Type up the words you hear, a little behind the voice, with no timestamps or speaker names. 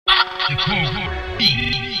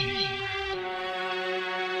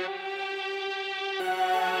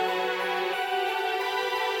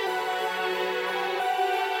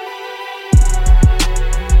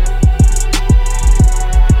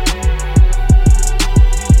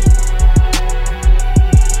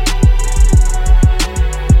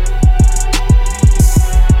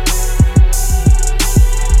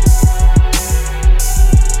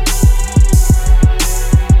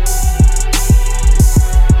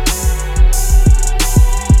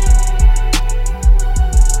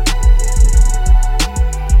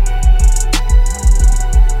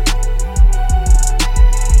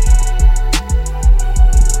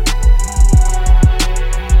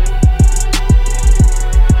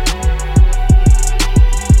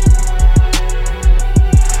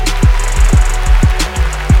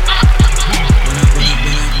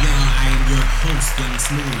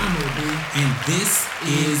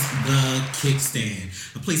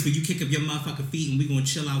Feet and we're gonna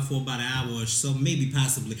chill out for about an hour or so, maybe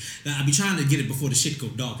possibly. I be trying to get it before the shit go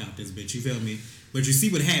dark out this bitch, you feel me? But you see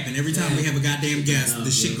what happened every time we have a goddamn guest, the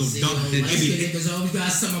shit goes dark. Niggas always got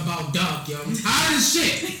something about dark, yo. I'm tired of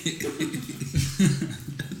shit.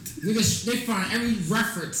 Niggas, they find every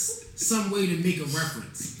reference some way to make a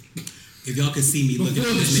reference. If y'all could see me looking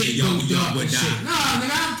at this nigga, y'all would die.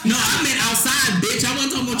 No, I meant outside, bitch. I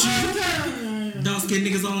wasn't talking about you. Dark skinned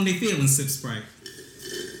niggas on their feelings, sip Sprite.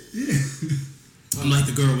 Yeah. I'm like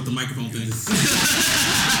the girl with the microphone thing.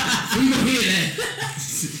 We gonna hear that.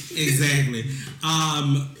 Exactly.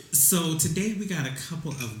 So today we got a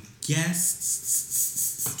couple of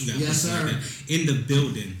guests. Yes, sir. Like in the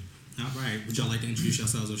building. All right. Would y'all like to introduce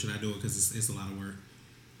yourselves, or should I do it? Because it's a lot of work.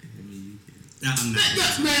 I'm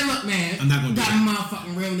not. Man, look, man. I'm not gonna do got that.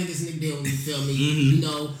 Motherfucking real niggas in the building. You feel me? Mm-hmm. You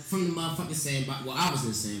know, from the motherfucking sandbox. Well, I was in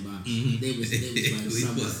the sandbox. Mm-hmm. They was like we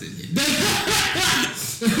wasn't.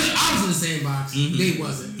 I was in the sandbox. Mm-hmm. They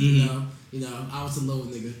wasn't. Mm-hmm. You know, I was a low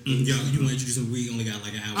nigga. Yo, you want to introduce him? We only got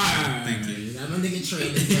like an hour. Alright, Thank you. Got my nigga Trey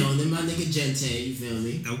in the building. My nigga Gente. You feel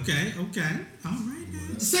me? Okay. All right.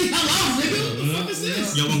 Say hello, nigga. What the fuck is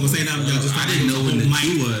this? Y'all wasn't gonna say nothing. Y'all just I didn't know when the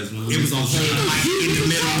mic was. It was a whole mic in the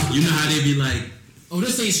middle. You know how they be like, oh,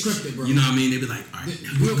 this ain't scripted, bro. you know what I mean? They be like, all right,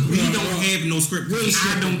 we don't have no script.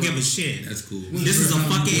 I don't give a shit. that's cool. This is a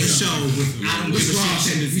fuck ass show with I don't give a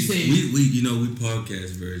shit tendency. We you know we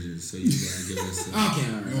podcast versions, so you gotta give us. Okay,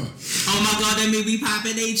 all right. Oh my god, that mean we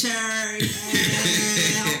poppin' a church.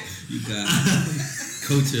 You got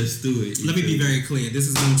Coach Stewart. Let me be very clear. This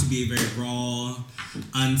is going to be a very raw,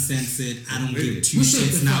 uncensored. I don't give two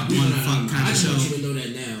shits, not one fuck kind of show. I just want you to know that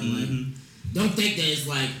now. Mm-hmm. Like, don't think that it's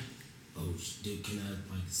like, oh, dude, can I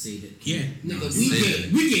like say that? Yeah,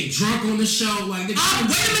 nigga, we get drunk on the show. Like, nigga,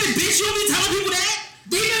 wait a minute, bitch! You don't be telling people that.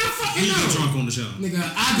 They never fucking You know. get drunk on the show. Nigga,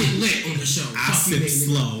 I get lit on the show. I Fuck sip you,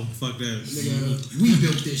 slow. Fuck that. Nigga, we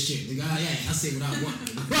built this shit. Nigga, I say what I want.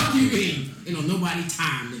 Fuck you, mean? You know, nobody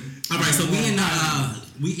time, nigga. All right, so we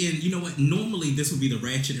in. You know what? Normally this would be the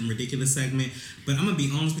ratchet and ridiculous segment, but I'm gonna be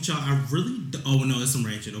honest with y'all. I really. Oh no, it's some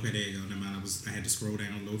ratchet. Okay, there you go. Never mind. I had to scroll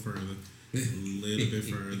down a little further, a little bit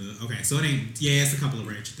further. Okay, so it ain't. Yeah, it's a couple of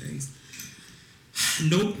ratchet things.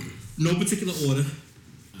 No particular order.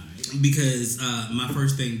 Because my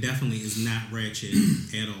first thing definitely is not ratchet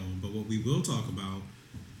at all. But what we will talk about,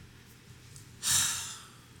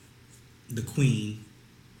 the Queen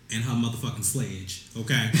and her motherfucking sledge,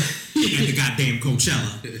 okay? And the goddamn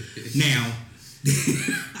Coachella. Now,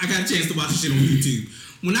 I got a chance to watch this shit on YouTube.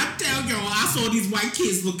 When I tell y'all I saw these white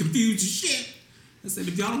kids look confused as shit, I said,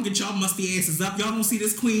 if y'all don't get y'all musty asses up, y'all don't see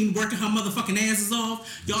this queen working her motherfucking asses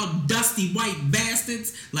off, y'all dusty white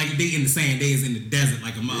bastards, like they in the sand, they is in the desert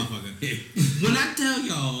like a motherfucker. When I tell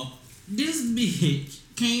y'all, this bitch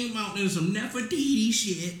came out in some Nefertiti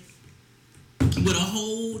shit with a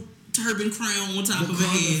whole turban crown on top of her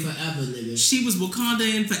head. Forever, nigga. She was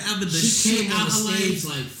Wakanda forever. The she shit came out on of her stage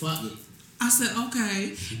life. like, fuck it. I said,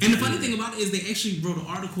 okay. And the funny thing about it is they actually wrote an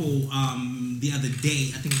article the other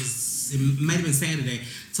day, I think it might have been Saturday,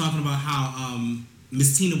 talking about how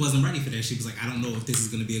Miss Tina wasn't ready for that. She was like, I don't know if this is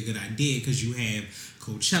going to be a good idea because you have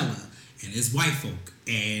Coachella and it's white folk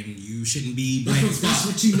and you shouldn't be black. That's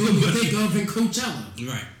what you normally think of in Coachella.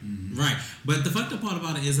 Right, right. But the fucked up part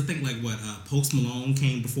about it is I think like Post Malone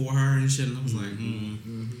came before her and shit, and I was like,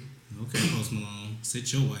 okay, Post Malone,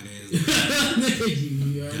 sit your white ass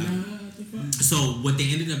down. So what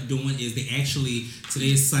they ended up doing is they actually,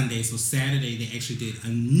 today is Sunday, so Saturday they actually did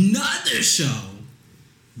another show,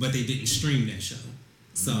 but they didn't stream that show.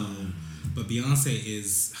 So, but Beyonce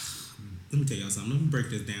is, let me tell y'all something, let me break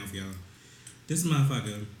this down for y'all. This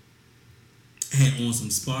motherfucker had on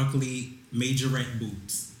some sparkly majorette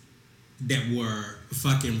boots. that were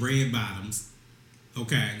fucking red bottoms.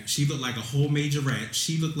 Okay, she looked like a whole majorette.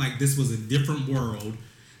 She looked like this was a different world.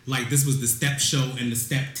 Like this was the step show and the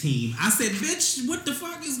step team. I said, bitch, what the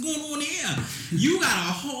fuck is going on here? You got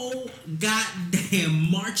a whole goddamn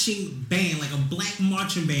marching band, like a black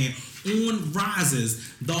marching band on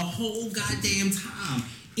risers the whole goddamn time.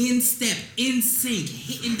 In step, in sync,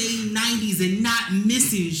 hitting their 90s and not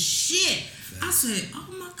missing shit. I said, oh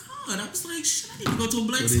my God. I was like, shit, I need to go to a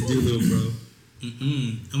black school. What they do, little bro?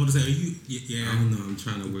 I'm gonna say, are you? Yeah. I don't know. I'm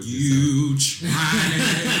trying to work You this trying.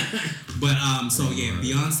 But so yeah,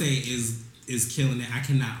 Beyonce is killing it. I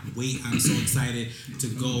cannot wait. I'm so excited to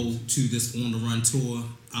go to this On the Run tour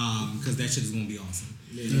because that shit is gonna be awesome.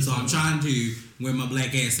 Yeah, so I'm trying to wear my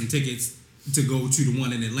black ass some tickets to go to the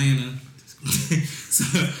one in Atlanta.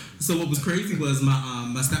 so what was crazy was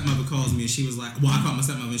my stepmother calls me and she was like, well, I called my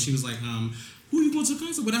stepmother and she was like, who you going to the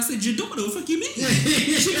concert with? I said, your daughter. What the fuck you mean?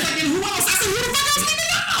 She was like, and who else? I said, who the fuck else need to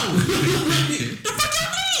know? The fuck you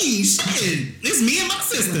mean? Shit, it's me and my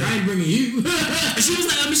sister. I ain't bringing you. She was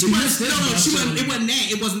like, I mean, she wasn't. No, she wasn't. It wasn't that.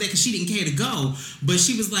 It wasn't that because she didn't care to go. But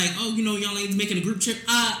she was like, oh, you know, y'all ain't making a group trip.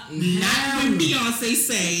 Not when Beyonce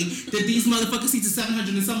say that these motherfuckers seats are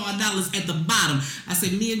 $700 and some odd dollars at the bottom. I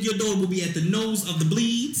said, me and your daughter will be at the nose of the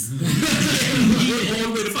bleeds. We all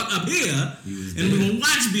the way the fuck up here, and we're gonna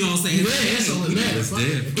watch Beyonce. Yeah, that's all that matters.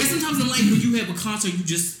 And sometimes in life, when you have a concert, you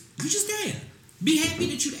just there. Be happy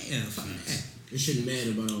that you're there. Fuck that. It shouldn't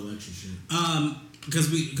matter about all that extra shit. Because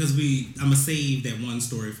I'm gonna save that one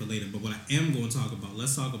story for later. But what I am going to talk about,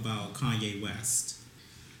 let's talk about Kanye West.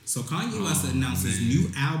 So Kanye West announced his new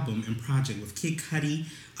album and project with Kid Cudi,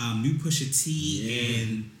 new Pusha T,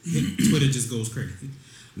 and Twitter just goes crazy.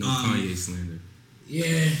 No Kanye slander.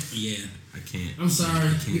 Yeah. I can't. I'm sorry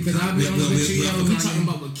because I'll be honest with you, yo. We talking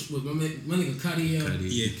about with my nigga Cudi, yo. Cudi,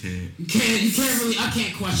 Yeah. You can't. You can't really. I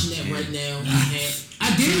can't question that right now.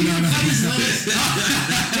 I did hear Cudi's last.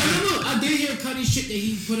 Look, I did hear Cudi's shit that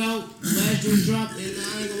he put out last year dropped, and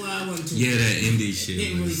I ain't gonna lie, I wasn't too. Yeah, that indie shit.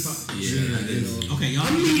 Didn't really fuck. Okay, y'all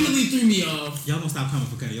immediately threw me off. Y'all don't stop coming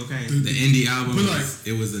for Cudi, okay? The indie album, But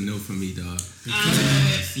it was a no for me, dog.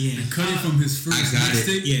 Yeah. Cudi from his first I got it.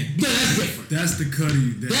 mixtape. Yeah. That's different. That's the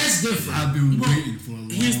Cudi. That's different. I've been waiting for a long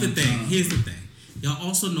time. Here's the thing. Y'all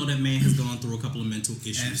also know that man has gone through a couple of mental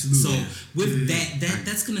issues. Absolutely. So with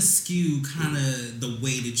that's gonna skew kind of the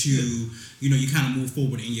way that you kind of move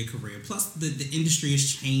forward in your career. Plus the industry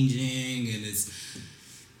is changing and it's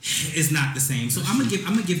not the same. So I'm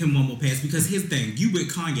gonna give him one more pass because here's the thing. You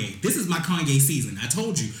with Kanye. This is my Kanye season. I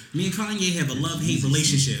told you. Me and Kanye have a love-hate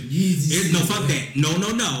relationship. No, fuck that. No.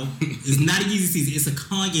 It's not a Yeezy season. It's a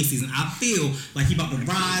Kanye season. I feel like he about to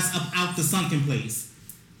rise up out the sunken place.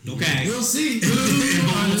 Okay. We'll see. I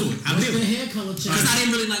feel the hair color change? because I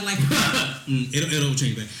didn't really like it'll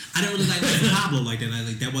change, but I didn't really like Pablo like that.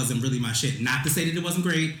 Like that wasn't really my shit. Not to say that it wasn't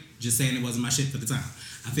great, just saying it wasn't my shit for the time.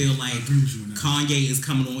 I feel like Kanye is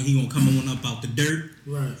coming on. He gonna come on up out the dirt.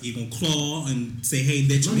 Right. He gonna claw and say, "Hey,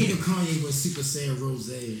 bitch, My I'm nigga here." Kanye was Super Saiyan Rose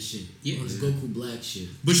and shit. Yeah. On his Goku Black shit.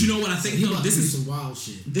 But you know what I think? He though, about this to do is some wild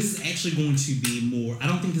shit. this is actually going to be more. I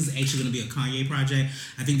don't think this is actually going to be a Kanye project.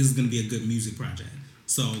 I think this is going to be a good music project.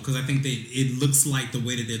 So, because I think that it looks like the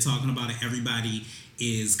way that they're talking about it, everybody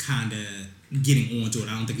is kind of getting onto it.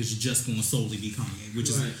 I don't think it's just going to solely be Kanye, which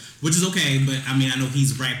is okay. But I mean, I know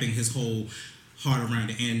he's wrapping his whole heart around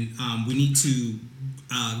it, and we need to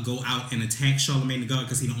go out and attack Charlamagne the God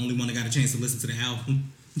because he's the only one that got a chance to listen to the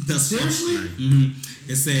album. Seriously? Mm-hmm.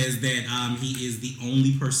 It says that he is the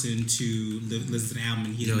only person to listen to the album,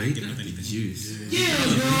 and he's not giving up anything. Juice. Yeah,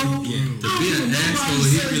 bro. Yeah. To be an asshole,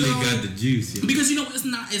 he really got the juice. Yo. Because it's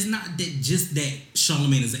not that just that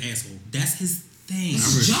Charlamagne is an asshole. That's his thing.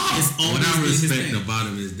 His job. It's What always I been his respect thing. about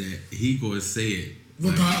him is that he gonna say it.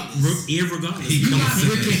 Regardless. Irregardless. He You gonna not say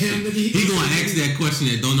looking that. at him, nigga. He gonna ask that question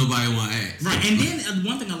that don't nobody want to ask. Right, and then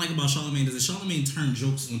one thing I like about Charlamagne is that Charlamagne turned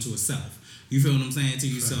jokes onto himself. You feel what I'm saying to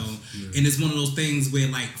you? So, and it's one of those things where,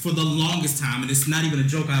 like, for the longest time, and it's not even a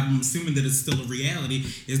joke, I'm assuming that it's still a reality,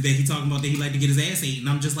 is that he talking about that he like to get his ass ate, and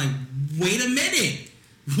I'm just like, wait a minute,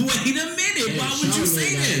 why would you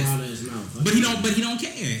say this? But he don't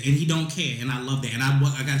care, and he don't care, and I love that, and I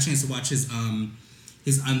got a chance to watch his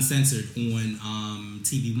Uncensored on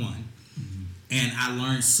TV One. And I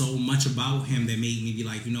learned so much about him that made me be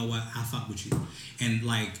like, you know what, I fuck with you. And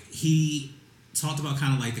like he talked about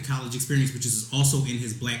kind of like the college experience, which is also in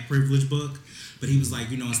his Black Privilege book. But he was like,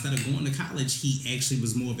 instead of going to college, he actually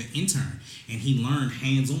was more of an intern. And he learned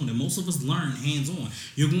hands-on. And most of us learn hands-on.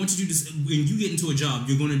 You're going to do this, when you get into a job,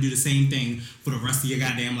 you're going to do the same thing for the rest of your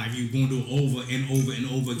goddamn life. You're going to do it over and over and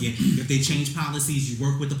over again. If they change policies, you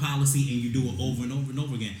work with the policy and you do it over and over and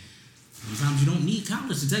over again. Sometimes you don't need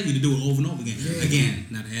college to tell you to do it over and over again. Yeah. Again,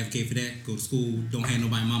 not an advocate for that. Go to school. Don't have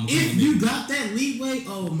nobody mama. If you got that leeway,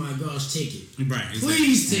 oh my gosh, take it. Right. Exactly.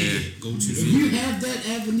 Please take it. Go to if school. you have that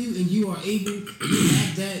avenue and you are able, you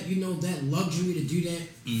have that, that luxury to do that.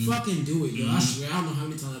 Fucking do it, yo. I swear, I don't know how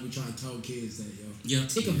many times I be trying to tell kids that, yo. Yeah.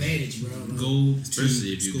 Take advantage, bro. Go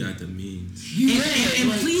especially if you school. got the means.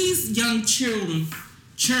 And please, young children,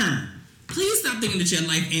 churn. Please stop thinking that your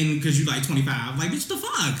life ends because you like 25. Like, bitch, the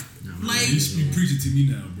fuck? No, like, you should be preaching to me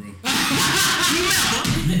now, bro. Because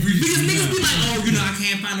niggas be like, oh, I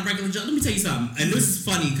can't find a regular job. Let me tell you something. And this is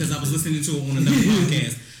funny because I was listening to it on another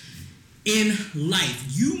podcast. In life,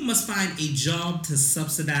 you must find a job to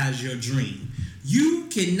subsidize your dream. You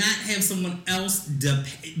cannot have someone else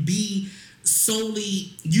be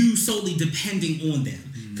solely depending on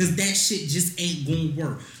them. Because that shit just ain't gonna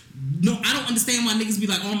work. No, I don't understand why niggas be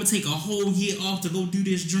like, oh, I'm gonna take a whole year off to go do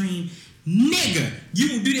this dream. Nigga,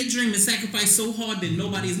 you will do that dream and sacrifice so hard that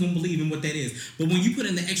nobody is gonna believe in what that is. But when you put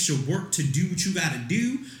in the extra work to do what you gotta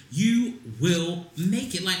do, you will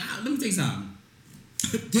make it. Like, let me tell you something.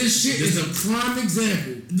 This shit is a prime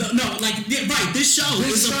example. This show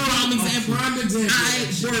is a prime example.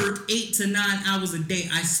 I work work 8 to 9 hours a day.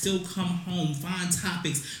 I still come home, find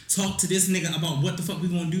topics, talk to this nigga about what the fuck we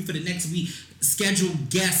gonna do for the next week, schedule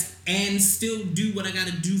guests, and still do what I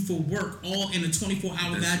gotta do for work, all in a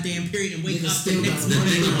 24-hour goddamn period, and wake up the next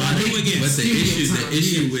morning and do again. But the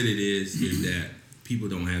issue with it is that people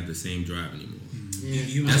don't have the same drive anymore.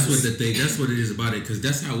 Yeah. That's what it is about it, because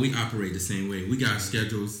that's how we operate the same way. We got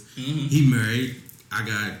schedules. Mm-hmm. He married. I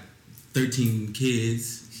got 13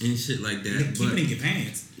 kids and shit like that. Keep it in your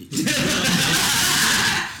pants.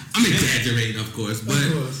 I'm exaggerating, of course, but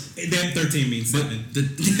that 13 means 7.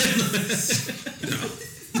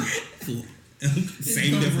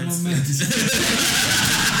 Same difference. No,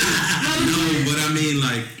 but I mean,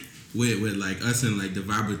 like with like us and like the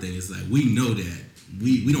Viber thing, it's like we know that.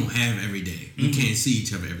 We don't have every day. We can't see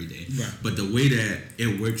each other every day. Right. But the way that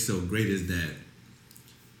it works so great is that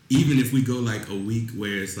even if we go like a week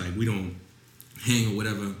where it's like we don't hang or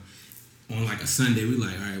whatever, on like a Sunday, we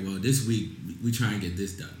like, all right, well, this week we try and get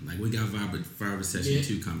this done. Like we got Viber session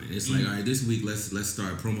 2 coming. It's like, all right, this week let's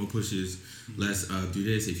start promo pushes. Let's do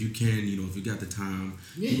this. If you can, if you got the time,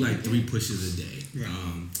 do like 3 pushes a day.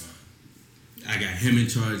 Right. I got him in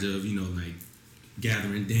charge of, like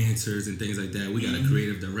gathering dancers and things like that. We got a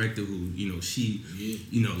creative director who, she,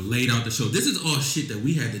 laid out the show. This is all shit that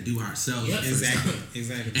we had to do ourselves. Yep. Exactly.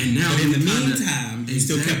 And now, but in the meantime, you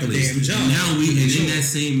still kept a damn job. And now in that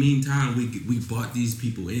same meantime, we brought these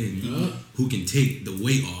people in who can take the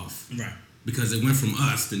weight off. Right. Because it went from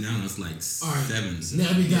us to now it's like 7.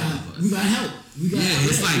 Now we got help.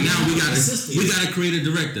 It's like now we got a creative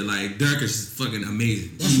director. Like Dirk is fucking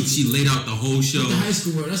amazing. She laid out the whole show. The high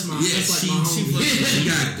school world. That's my she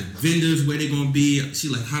got the vendors where they gonna be. She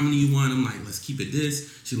like, how many you want? I'm like, let's keep it this.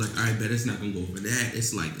 She like, all right, bet it's not gonna go over that.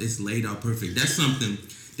 It's like it's laid out perfect. That's something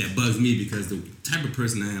that bugs me because the type of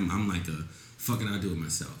person I am, I'm like I'll do it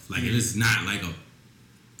myself. Like it's not like a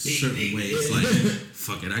certain way. It's like,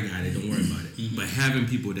 fuck it, I got it, don't worry about it. But having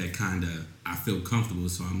people that kind of I feel comfortable,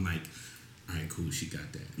 so I'm like, all right, cool, she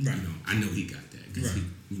got that. Right. I know he got that because he,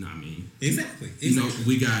 what I mean. Exactly.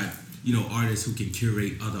 We got artists who can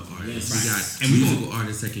curate other artists. We got musical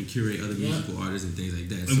artists that can curate other musical artists and things like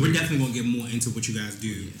that. And we're definitely gonna get more into what you guys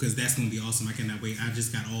do because that's gonna be awesome. I cannot wait. I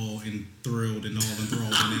just got all enthralled and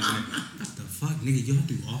enthralled and like, what the fuck, nigga, y'all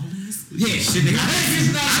do all this? Yeah, shit, nigga.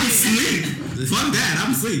 I'm asleep. Fuck that,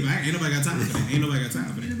 I'm asleep. Ain't nobody got time for that. Ain't nobody got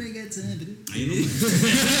time for that. You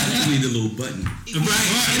need a little button. Right.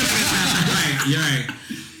 Right. You're right.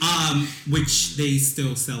 Which they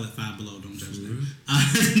still sell at Five Below. Don't judge them.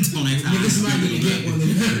 Don't ask how. Niggas might need to get one.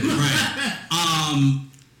 Right.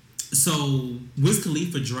 So Wiz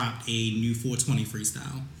Khalifa dropped a new 420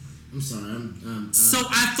 freestyle. I'm sorry. So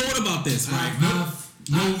I thought about this, right?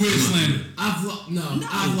 No Wiz slander. I've lost.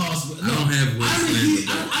 I don't have Wiz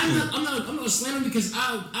slander. I'm not slandering because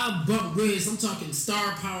I bump Wiz. I'm talking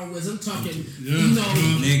star power Wiz. I'm talking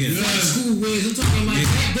nigga. School Wiz. I'm talking like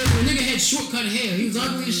that. The nigga had shortcut hair. He was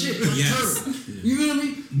ugly as shit. Yes. You know what I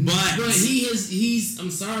mean? But he's. I'm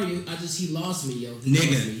sorry. He lost me, yo.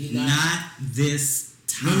 Nigga, not this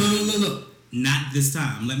time. No. Not this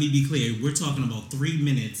time. Let me be clear. We're talking about 3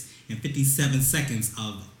 minutes and 57 seconds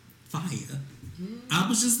of fire. I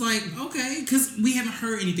was just like, okay, because we haven't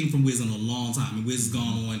heard anything from Wiz in a long time. And Wiz has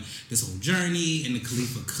gone on this whole journey and the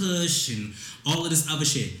Khalifa Kush and all of this other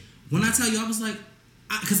shit. When I tell you, I was like,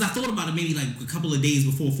 because I thought about it maybe like a couple of days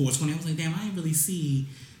before 420. I was like, damn, I ain't really see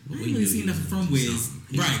nothing from Wiz.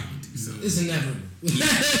 Right. It's inevitable.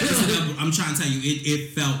 I'm trying to tell you,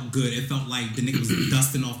 it felt good. It felt like the nigga was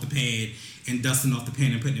dusting off the pad and dusting off the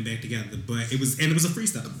pen and putting it back together. But it was a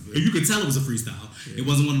freestyle. And you could tell it was a freestyle. Yeah. It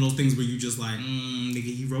wasn't one of those things where you just like,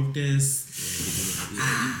 nigga, you wrote this. Spit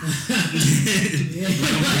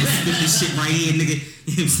this shit right here, nigga.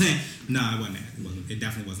 You know what I'm saying? Nah, it wasn't that. It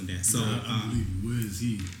definitely wasn't that. So, where is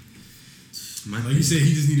he? Like you said,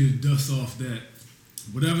 he just needed to dust off that.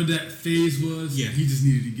 Whatever that phase was, he just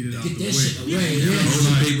needed to get it out the way. Shit away.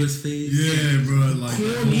 Papers phase. Yeah, bro. Like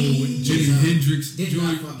the whole Jimi Hendrix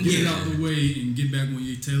joint, get it out the way and get back on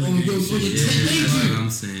your Taylor Gang shit. That's what I'm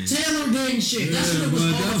saying. Taylor Gang shit. That's what it was all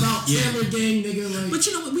about. Taylor Gang, nigga. Like. But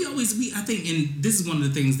you know what? I think, and this is one of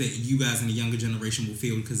the things that you guys in the younger generation will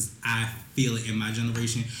feel, because I feel it in my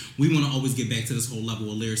generation. We want to always get back to this whole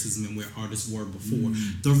level of lyricism and where artists were before.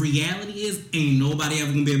 The reality is, ain't nobody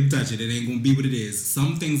ever gonna be able to touch it. It ain't gonna be what it is.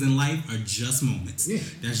 Some things in life are just moments. Yeah.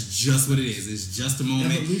 That's just what it is. It's just a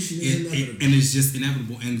moment. And it's just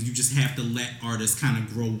inevitable. And you just have to let artists kind of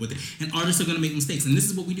grow with it. And artists are gonna make mistakes. And this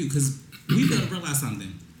is what we do, because we gotta realize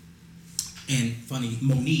something. And funny,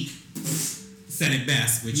 Monique said it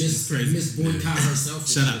best, which is crazy. Miss Boycott herself.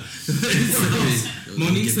 Shut up.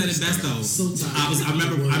 Monique said it best though. I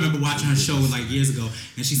remember watching her show like years ago,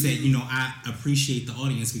 and she said, you know, I appreciate the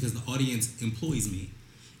audience because the audience employs me.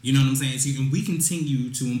 You know what I'm saying? So, and we continue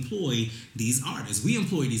to employ these artists. We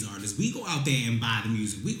employ these artists. We go out there and buy the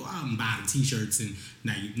music. We go out and buy the t-shirts and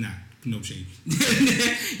no shade.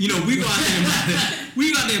 You know, we go out there and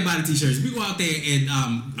buy the t-shirts. We go out there and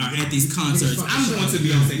are at these concerts. I'm going to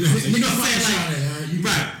Beyonce concert. You know what I'm saying?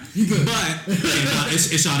 Right. You good. But it's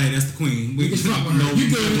Sade, that's the queen. No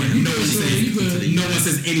one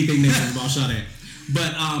says anything negative about Sade.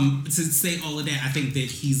 But to say all of that, I think that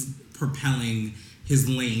he's propelling his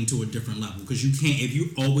lane to a different level, because you can't, if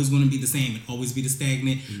you always want to be the same and always be the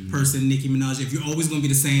stagnant person, Nicki Minaj, if you're always going to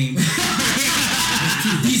be the same.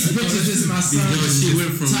 These bitches is my son. She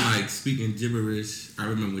went from like speaking gibberish. I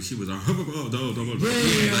remember when she was like, Barbie. And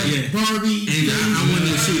I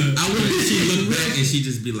wonder if she looked back and she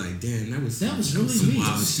just be like, damn, that was really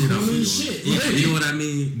wild shit. You know what I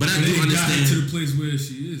mean? But I do understand to the place where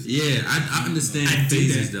she is. Yeah, I understand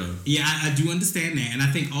phases though. Yeah, I do understand that, and I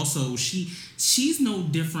think also she's no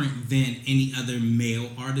different than any other male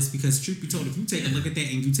artist, because truth be told, if you take a look at that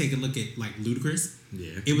and you take a look at like Ludacris,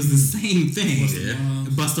 it was the same thing.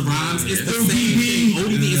 Busta Rhymes, it's the same thing.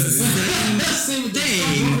 ODB is the same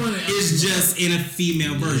thing. It's just in a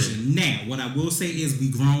female version. Now, what I will say is, we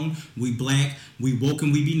grown, we black, we woke,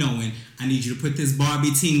 and we be knowing. I need you to put this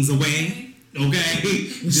Barbie things away. Okay, I need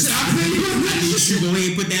you to go ahead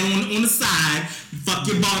and put that on the side. Fuck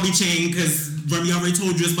your Barbie chain, because Remy already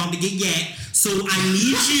told you it's about to get yak. So I need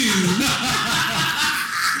you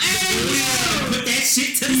to put that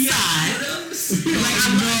shit to the side. Like,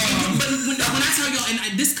 but when I tell y'all,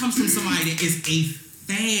 and this comes from somebody that is a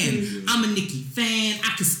fan. I'm a Nicki fan.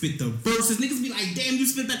 I can spit the verses. Niggas be like, damn, you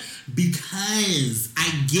spit that. Because I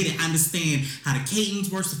get it. I understand how the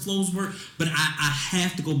cadence works, the flows work. But I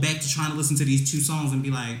have to go back to trying to listen to these two songs and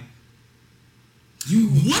be like,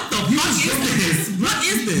 what the fuck is this? What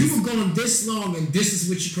is this? You were going this long and this is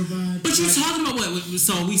what you provide. But you're talking about what?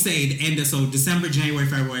 So we say the end of, so December, January,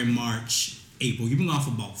 February, March, April. You've been gone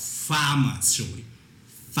for about 5 months, Shorty.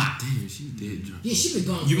 5. Damn, she did drop. Yeah, she been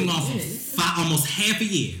gone. You've been gone for 5, almost half a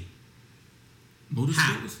year.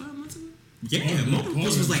 Motorsport was 5 months ago? Yeah, Motorsport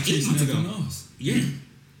was like 8 months ago. Yeah.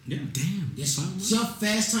 Yeah. Damn. Yes. Jump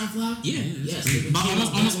fast time fly? Yeah. Yes. But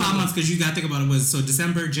almost 5 months, because you got to think about it, was so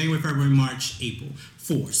December, January, February, March, April.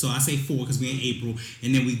 4. So I say 4 because we're in April,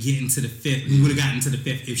 and then we get into the 5th. We would have gotten into the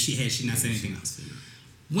 5th if she not said anything else.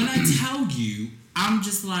 When I tell you, I'm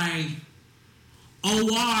just like, oh,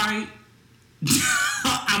 why?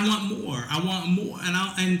 I want more.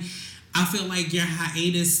 And I feel like your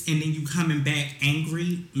hiatus and then you coming back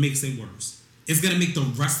angry makes it worse. It's gonna make the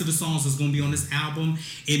rest of the songs that's gonna be on this album,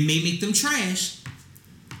 it may make them trash.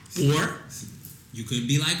 Or you could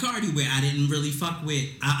be like Cardi, where I didn't really fuck with.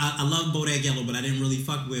 I love Bodak Yellow, but I didn't really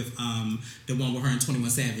fuck with the one with her and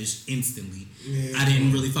 21 Savage instantly. Yeah. I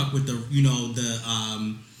didn't really fuck with the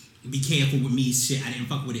Be Careful With Me shit. I didn't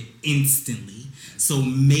fuck with it instantly. So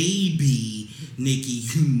maybe, Nicki,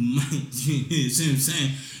 you might, you know what I'm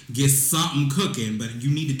saying, get something cooking, but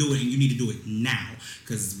you need to do it, and you need to do it now.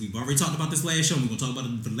 Because we've already talked about this last show, and we're going to talk about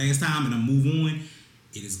it for the last time, and I'll move on.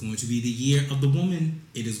 It is going to be the year of the woman.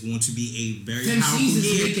 It is going to be a very powerful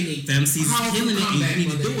year. Femce's is killing it, and you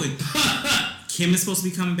need to do it. Kim is supposed to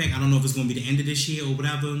be coming back. I don't know if it's going to be the end of this year or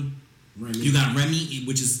whatever. Remy. You got Remy,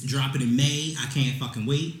 which is dropping in May. I can't fucking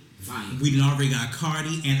wait. Fine. We done already got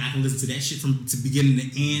Cardi, and I can listen to that shit from beginning to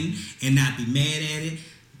end and not be mad at it.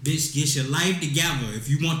 Bitch, get your life together. If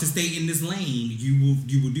you want to stay in this lane, you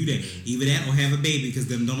will do that. Either that or have a baby, because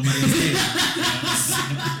then don't nobody else say that.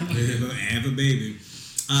 Have a baby.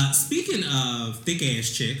 Speaking of thick ass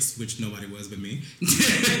chicks, which nobody was but me.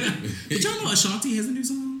 Did y'all know Ashanti has a new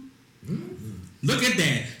song? Mm-hmm. Look at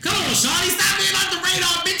that. Come on, Ashanti, stop being off the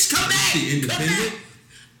radar, bitch. Come back. She independent?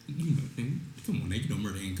 Come on, now you know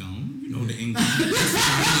Murder ain't gone. You know the ain't gone.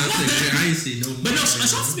 I ain't see no. But no,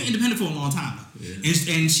 Ashanti's been independent for a long time.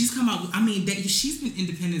 Yeah. And she's come out. I mean, she's been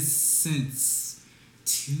independent since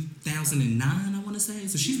 2009. I want to say.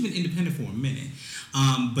 So she's been independent for a minute.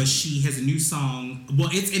 But she has a new song. Well,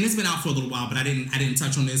 it's been out for a little while. But I didn't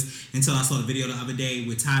touch on this until I saw the video the other day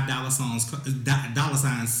with Ty Dolla Signs.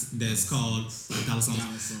 That's called Dollar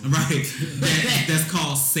Signs. Right. That's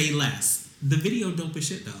called Say Less. The video dope as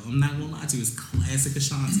shit though. I'm not gonna lie to you. It's classic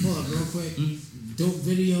Ashanti. Hold up, real quick. Mm-hmm. Dope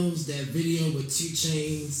videos. That video with 2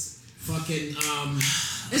 Chainz. Fucking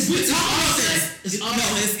it's Offset. It's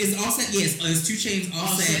Offset. Yes, it's 2 Chainz,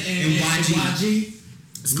 Offset, and YG.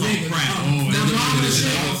 It's called Proud.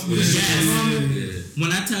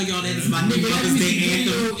 When I tell y'all that it's my new Mother's Day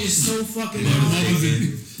anthem, it's so fucking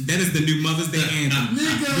that is the new Mother's Day anthem.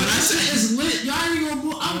 Nigga, that shit is lit. Y'all ain't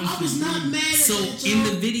gonna. I was not mad at so that. So in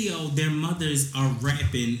the video, their mothers are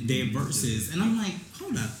rapping their verses, and I'm like,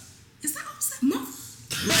 hold up, is that Offset mother?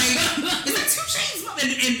 Like, is that 2 Chainz mother?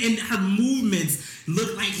 And her movements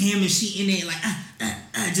look like him, and she in there like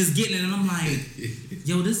just getting it, and I'm like,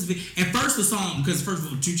 yo, this is. At first the song, because first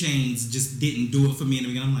of all, 2 Chainz just didn't do it for me in the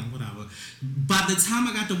beginning. I'm like, whatever. By the time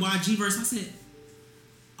I got the YG verse, I said,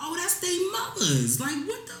 oh, that's they mothers. Like,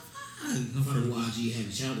 what the fuck? YG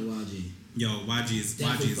heavy. Shout out to YG. Yo, YG is.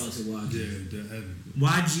 Yeah, heavy.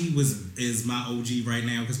 YG is my OG right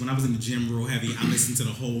now, because when I was in the gym real heavy, I listened to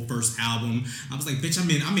the whole first album. I was like, bitch, I'm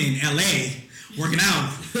in LA working out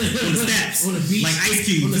on the steps, on the beach, like Ice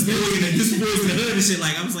Cube, this boy in the hood and shit.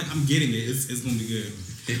 Like, I was like, I'm getting it. It's gonna be good.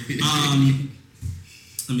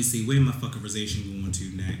 Let me see, where my fuckerization going to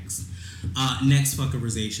next? Next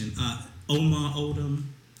fuckerization, Omar Odom.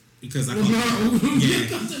 Because I call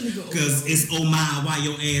because it's oh my, why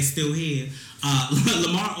your ass still here?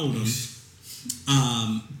 Lamar Odom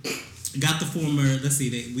got the former. Let's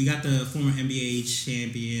see, we got the former NBA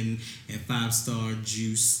champion and 5-star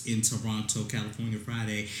Juice in Toronto, California,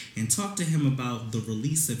 Friday, and talked to him about the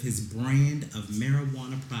release of his brand of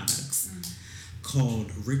marijuana products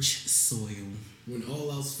called Rich Soil. When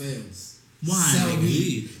all else fails, why? Sell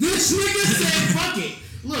weed. This nigga said, "Fuck it."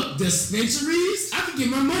 Look, dispensaries, I can get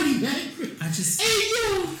my money back. It's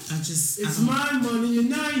my money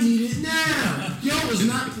and I need it now. Yo is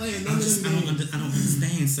not playing none of them games. I don't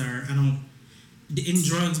understand, sir. In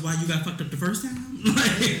drugs, why you got fucked up the first time? He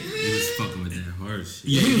was fucking with that hard shit.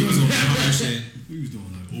 Yeah, he was on that hard shit. He was doing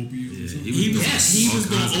like opium. Yeah, he was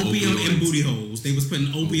doing opium in booty holes. They was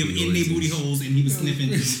putting opium in their booty holes, and he was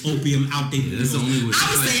sniffing opium out their booty holes.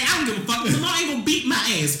 I was saying, I don't give a fuck. Lamar ain't gonna beat my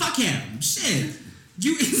ass. Fuck him. Shit.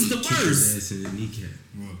 You is the worst. His ass in the kneecap.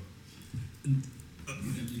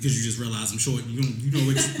 Because you just realized I'm short. You know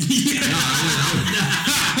what?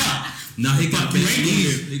 No, he got bad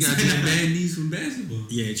knees. He got bad knees from basketball.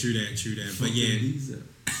 Yeah, true that. But yeah,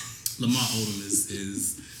 Lamar Odom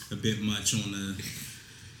is a bit much on the.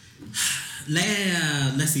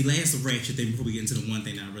 Let's see. Last ratchet thing before we get into the one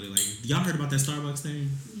thing that I really like. Y'all heard about that Starbucks thing?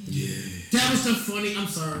 Yeah. That was the funny. I'm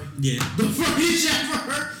sorry. Yeah. The funniest shit I ever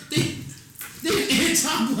heard. The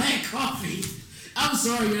anti-black coffee. I'm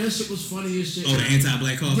sorry, man. That shit was funny as shit. Oh, the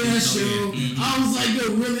anti-black coffee? Yeah, sure. Yeah. Mm-hmm. I was like,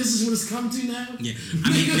 yo, really? This is what it's come to now? Yeah.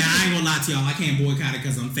 I mean, I ain't gonna lie to y'all. I can't boycott it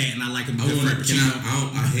because I'm fat and I like a good frappuccino.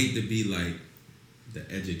 I hate to be like the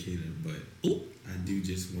educator, but I do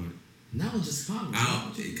just want. Now just follow.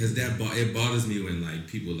 Because it bothers me when like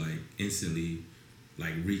people like instantly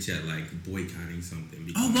like reach at like boycotting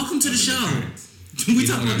something. Oh, welcome to the show. We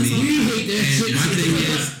talk about this. You hate that shit. My thing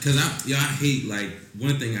is, because I hate like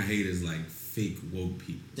one thing I hate is like fake woke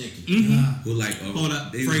people. Thank you. Mm-hmm. Who like hold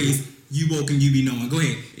up phrase you woke and you be knowing. Go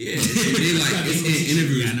ahead. Yeah, they like it's in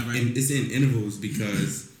interviews. Yeah, and it's in intervals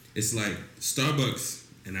because it's like Starbucks,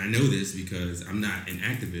 and I know this because I'm not an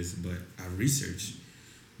activist, but I research.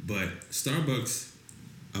 But Starbucks,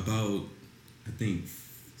 about I think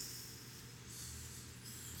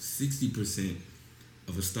 60%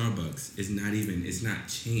 of a Starbucks is not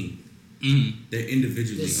chain. They're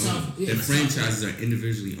individually owned. Their franchises are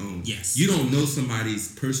individually owned. Yes. You don't know somebody's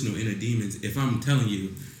personal inner demons. If I'm telling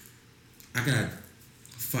you, I got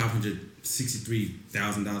 500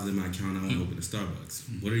 $63,000 in my account. I want to open a Starbucks.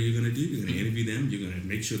 What are you gonna do? You're gonna interview them. You're gonna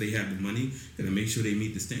make sure they have the money. You're gonna make sure they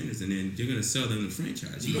meet the standards, and then you're gonna sell them the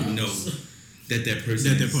franchise. You don't know that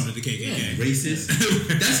person they're part of the KKK. Racist.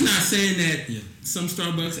 That's not saying that some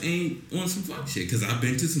Starbucks ain't on some fuck shit, because I've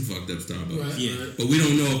been to some fucked up Starbucks. Right. But we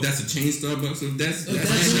don't know if that's a chain Starbucks or if that's that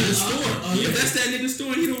nigga's store. If that's that nigga's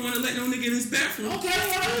store, you don't want to let no nigga in his bathroom. Okay,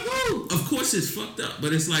 cool. Of course it's fucked up,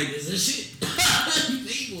 but it's like It's a shit.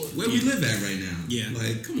 where we live at right now. Yeah.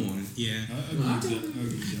 Like, come on. Yeah.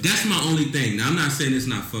 That's my only thing. Now, I'm not saying it's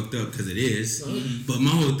not fucked up, because it is. But my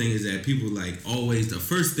whole thing is that people like always, the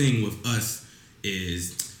first thing with us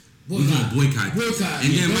is we're gonna boycott.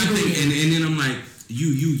 And then my thing, and then I'm like,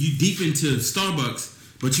 you deep into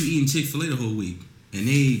Starbucks, but you eating Chick-fil-A the whole week, and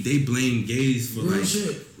they blame gays for like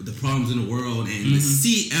the problems in the world, and the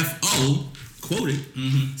CFO quoted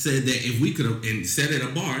said that if we could have, and said at a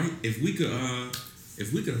bar, if we could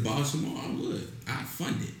abolish them all, I would. I'd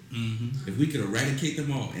fund it. If we could eradicate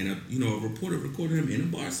them all, and a reporter recorded him in a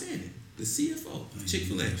bar saying it. The CFO,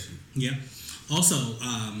 Chick-fil-A. Yeah. Also,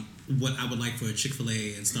 what I would like for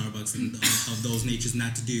Chick-fil-A and Starbucks and of those natures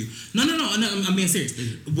not to do. No, I'm being serious.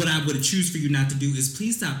 What I would choose for you not to do is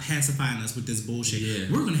please stop pacifying us with this bullshit. Yeah.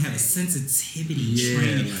 We're going to have a sensitivity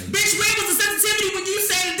training. Like, bitch, where was the sensitivity when you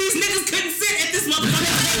said that these niggas couldn't sit at this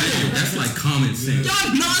motherfucking table? That's like common sense.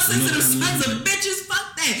 Y'all non-sensitive sons of bitches.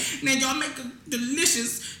 Fuck that. Now y'all make a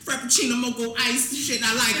delicious Frappuccino Mocha Ice shit.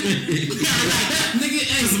 I like it. Nigga,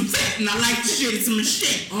 and some fat, and I like the shit. It's some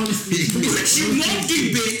shit. Honestly, what you won't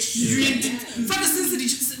do, bitch. Fuck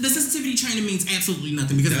the sensitivity training means absolutely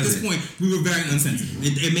nothing, because at this point we were very unsensitive.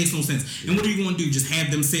 It makes no sense. And what are you going to do? Just have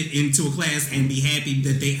them sit into a class and be happy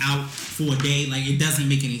that they out for a day? Like, it doesn't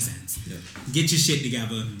make any sense. Yeah. Get your shit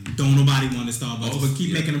together. Don't nobody want to Starbucks, but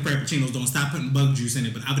keep making them Frappuccinos. Don't stop putting bug juice in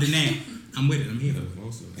it. But other than that, I'm with it. I'm here.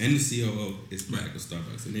 Also, and the COO is black of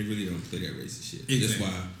Starbucks, and they really don't play that racist shit. Exactly. That's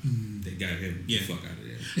why they got him the fuck out of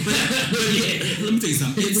there. But yeah, let me tell you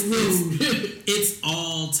something. It's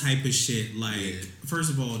all type of shit. Like, first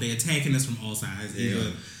of all, they're attacking us from all sides.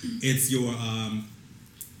 It's your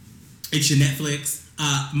Netflix.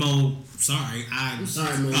 Mo, sorry. I'm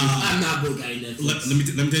sorry, Mo. I'm not boycotting Netflix. Let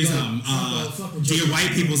me tell you something. Dear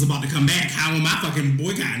white people's about to come back. How am I fucking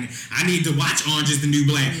boycotting it? I need to watch Orange is the New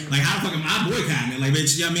Black. Like, how the fuck am I boycotting it? Like,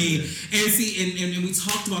 bitch, you know what I mean? And see, and we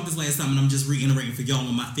talked about this last time, and I'm just reiterating for y'all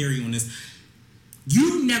on my theory on this.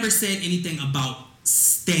 You never said anything about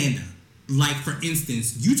stand-up. Like, for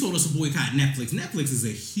instance, you told us to boycott Netflix. Netflix is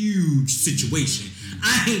a huge situation.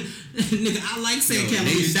 I like saying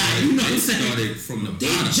California died. You know what I'm saying? Started from the bottom.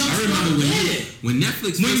 I remember when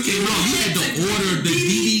Netflix first came out, you had to order the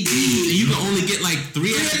DVDs, and you could only get like 3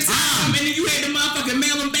 at a time. And then you had to motherfucking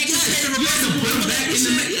mail them back.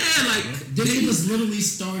 The niggas literally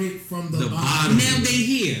started from the bottom. Now they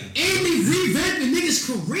here. And they revamped the niggas'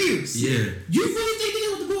 careers. Yeah. You really think they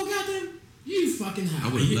want to boycott them? You fucking high. I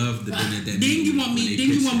would love to been at that. Then you want me to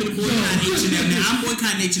boycott H&M. Now I'm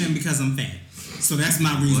boycotting H&M because I'm fat. So that's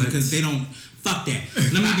my reason, because they don't. Fuck that.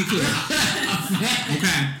 Let me be clear.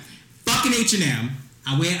 Okay. Fucking H&M.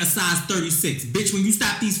 I wear a size 36. Bitch, when you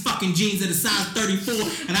stop these fucking jeans at a size 34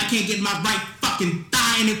 and I can't get my right fucking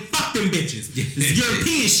thigh in it, fuck them bitches. It's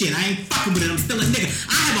European shit. I ain't fucking with it. I'm still a nigga.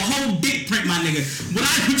 I have a whole dick print, my nigga. What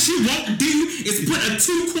you won't do is put a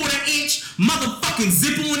 2/4 inch motherfucking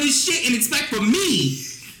zip on this shit and expect for me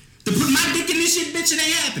to put my dick in this shit, bitch. It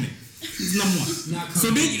ain't happening. It's number one. So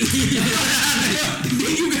then you just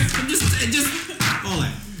all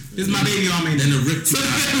that. This is my baby arm, and then the rip too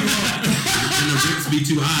high. And the rips be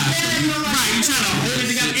too high. Right, you trying to hold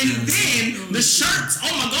it together. And then the shirts.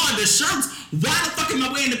 Oh my God, the shirts. Why the fuck am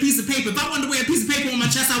I wearing a piece of paper? If I wanted to wear a piece of paper on my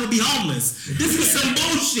chest, I would be homeless. This is some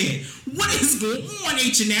bullshit. What is going on,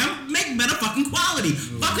 H&M? Make better fucking quality.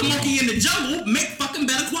 Fucking Monkey in the Jungle, make fucking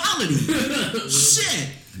better quality.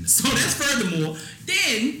 Shit. So that's furthermore.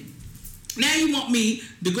 Then, now you want me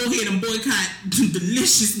to go ahead and boycott the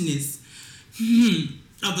deliciousness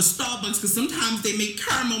of a Starbucks, because sometimes they make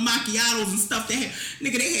caramel macchiatos and stuff. They had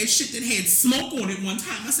shit that had smoke on it one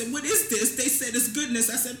time. I said, what is this? They said it's goodness.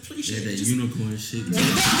 I said, please. Yeah, that unicorn shit.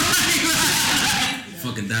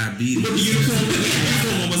 Fucking diabetes. But the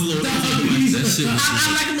unicorn was a little that shit.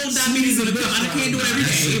 I like a little diabetes in the cup. I can't do it every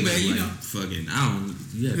day, but you know. Fucking, I don't.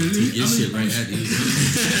 You have to take your shit right at you.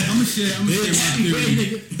 I'm gonna share my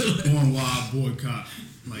theory on why I boycott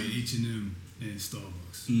like H&M and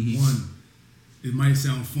Starbucks. One, it might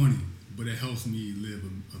sound funny, but it helps me live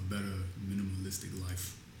a better minimalistic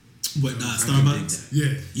life. What, Starbucks?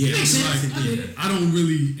 Yeah. Like, I don't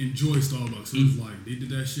really enjoy Starbucks. So it's like, they did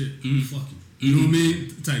that shit, fuck you. You know what I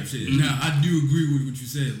mean? Type shit. Now, I do agree with what you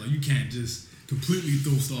said. Like, you can't just completely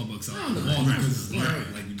throw Starbucks out the wall because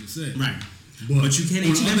it's like you just said. Right. But you can't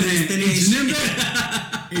H&M,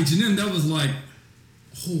 that was like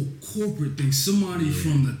a whole corporate thing. Somebody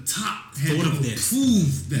from the top had to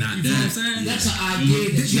approve that. Not you know what I'm saying? That's an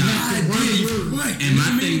idea that you have to run through. Right. And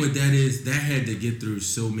my thing with that is that had to get through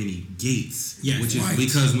so many gates. Yes. Which is Right.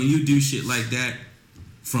 because when you do shit like that,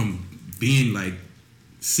 from being like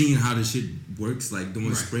seeing how the shit works, like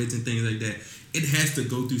doing spreads and things like that, it has to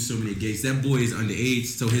go through so many gates. That boy is underage,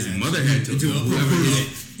 so his mother had to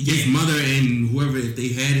approve his mother and whoever, if they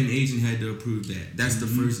had an agent, had to approve that. That's the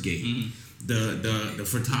first gate. The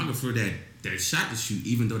photographer that shot the shoot,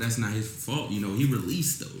 even though that's not his fault, you know, he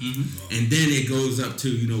released those. And then it goes up to,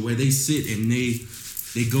 you know, where they sit and they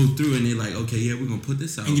go through and they're like, okay, yeah, we're gonna put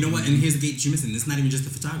this out. And you know what? And here's the gate you're missing. It's not even just the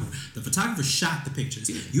photographer. The photographer shot the pictures.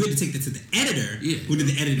 Yeah. You had to take that to the editor, who did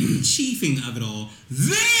the editing and chiefing of it all.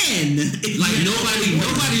 Then, like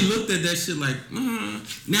nobody looked at that shit like.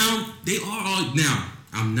 Now they are all now.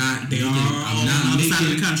 I'm not. They are all on the side of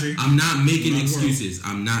the country. I'm not making excuses.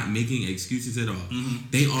 I'm not making excuses at all.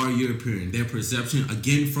 They are European. Their perception,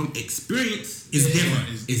 again, from experience, is different.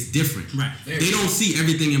 It's different. Right. They don't see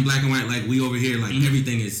everything in black and white like we over here. Like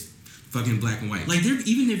everything is fucking black and white. Like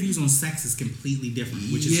even their views on sex is completely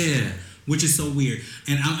different. Which is so weird.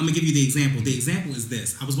 And I'm gonna give you the example. The example is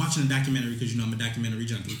this. I was watching a documentary because you know I'm a documentary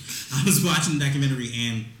junkie. I was watching a documentary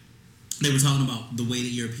and they were talking about the way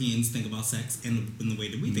that Europeans think about sex and the way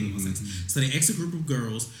that we think about sex. So they asked a group of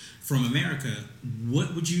girls from America,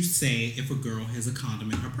 what would you say if a girl has a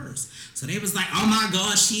condom in her purse? So they was like, oh my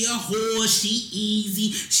God, she a whore, she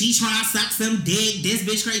easy, she trying to suck some dick, this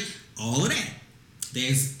bitch crazy. All of that. They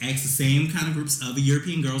asked the same kind of groups of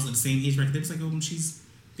European girls at the same age bracket. They was like, oh, she's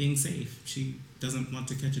being safe. She doesn't want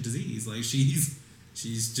to catch a disease. Like she's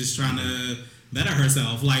just trying to better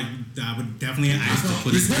herself. Like I would definitely ask.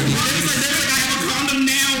 They was like, I have a condom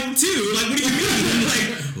now too. Like what do you mean? Like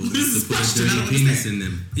what is this question? I don't penis understand. in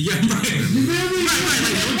them. Yeah, right. Right.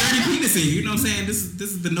 Like no dirty penis in you. You know what I'm saying? This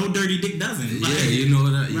is the no dirty dick dozen. Like, yeah, you know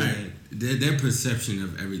what? Right. Yeah. Their perception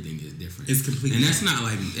of everything is different. It's completely and that's not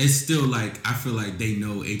like, it's still like, I feel like they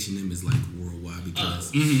know H&M is like worldwide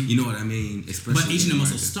because you know what I mean. Especially but H&M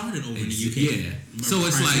also started over in the UK. Yeah, so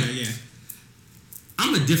it's like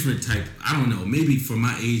I'm a different type. I don't know. Maybe for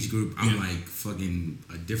my age group, I'm like fucking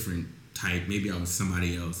a different type. Maybe I was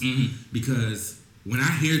somebody else because when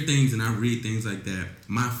I hear things and I read things like that,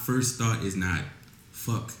 my first thought is not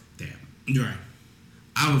fuck that. Right.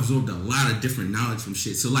 I've absorbed a lot of different knowledge from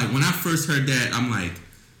shit. So like when I first heard that, I'm like,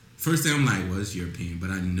 first thing I'm like, well, it's European, but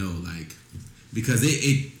I know like because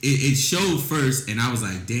it showed first, and I was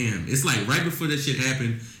like, damn. It's like right before that shit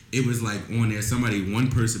happened, it was like on there. One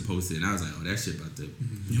person posted, and I was like, oh, that shit about to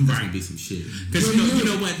gonna be some shit. Because you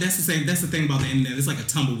know what? That's the same. That's the thing about the internet. It's like a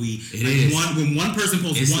tumbleweed. It like is. When one person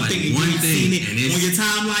posts it's one like thing and you've seen it on your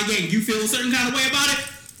timeline, yeah, you feel a certain kind of way about it.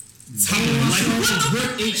 Like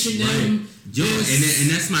H&M. Yo, and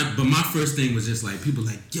that's my first thing was just like people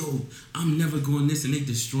like, yo, I'm never going this, and they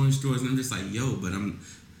destroying stores, and I'm just like, yo, but I'm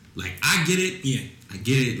like, I get it, I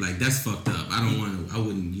get it, like that's fucked up. I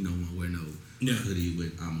wouldn't, you know, want to wear no hoodie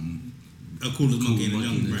with a coolest monkey in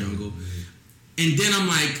the jungle. Right. And then I'm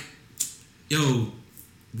like, yo,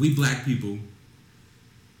 we black people.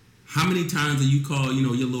 How many times do you call, you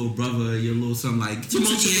know, your little brother, your little something like, your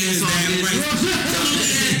monkey ass off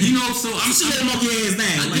this? You know, so I'm sure monkey ass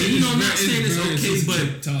down. Like, you know, I'm not saying it's okay,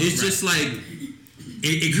 but it's just like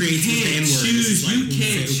it creates you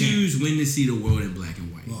can't choose when to see the world in black and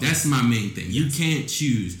white. Well, that's my main thing. Yes. You can't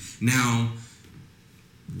choose. Now,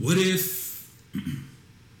 what if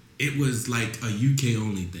it was like a UK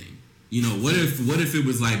only thing? You know, what if it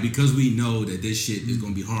was like, because we know that this shit is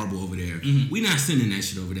gonna be horrible over there, we not sending that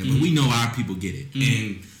shit over there, but we know our people get it.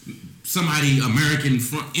 And somebody American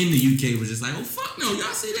in the UK was just like, oh fuck no,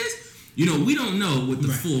 y'all see this? You know, we don't know what the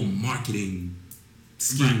full marketing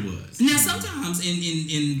scheme was. Now sometimes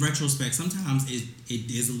in retrospect, sometimes it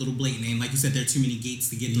is a little blatant, and like you said, there are too many gates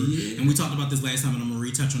to get through. Yeah. And we talked about this last time, and I'm gonna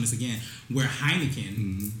retouch on this again, where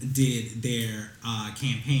Heineken did their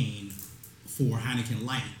campaign for Heineken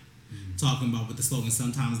Light. Talking about with the slogan,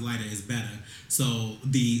 sometimes lighter is better. So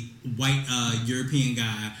the white European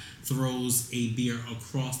guy throws a beer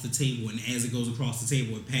across the table, and as it goes across the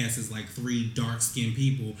table, it passes like 3 dark-skinned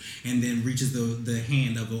people, and then reaches the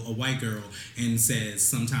hand of a white girl and says,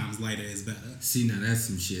 sometimes lighter is better. See, now that's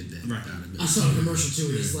some shit that I saw the commercial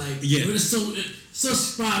too. It's like, it's so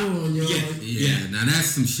spot on, yo. Yeah. Now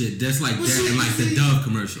that's some shit. That's like that, and like the Dove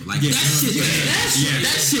commercial. Like that shit.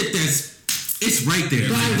 That shit. That's it's right there.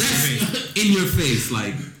 Like, that's in your face.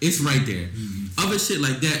 Like, it's right there. Other shit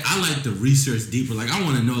like that, I like to research deeper. Like, I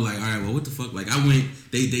want to know, like, all right, well, what the fuck? Like, I went,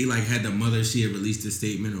 they like had the mother, she had released a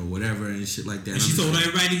statement or whatever and shit like that. And she told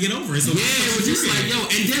everybody to get over it. So yeah, it was just like, yo,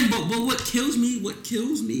 and then, but what kills me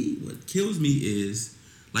is,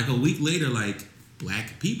 like, a week later, like,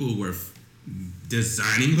 black people were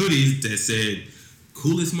designing hoodies that said,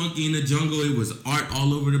 coolest monkey in the jungle. It was art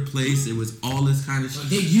all over the place. It was all this kind of shit.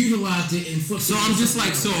 They utilized it in football. So I'm just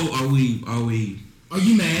like, so are we? Are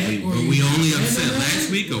you mad? Were we only upset last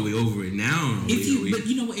week? Are we over it now? But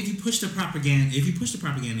you know what? If you push the propaganda, and you push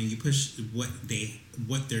what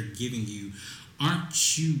they're giving you,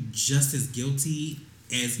 aren't you just as guilty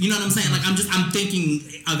as, you know what I'm saying? Like, I'm thinking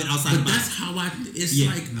of it outside. But that's how like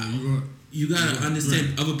you gotta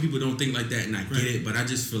understand. Other people don't think like that, and I get it. But I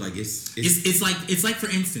just feel like it's like, for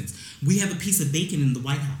instance, we have a piece of bacon in the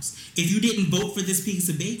White House. If you didn't vote for this piece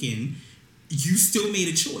of bacon, you still made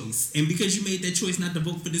a choice, and because you made that choice not to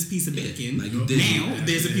vote for this piece of bacon, like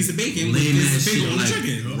there's a piece of bacon laying with that this finger shit, on the like,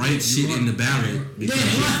 trigger. Write shit in the ballot because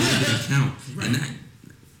it didn't count, and that.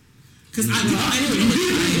 Because that's a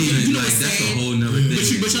whole nother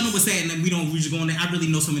thing. But y'all know what's sad, and we just go on there. I really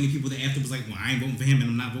know so many people that after was like, well, I ain't voting for him, and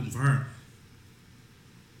I'm not voting for her.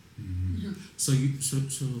 Mm-hmm. So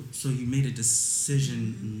you made a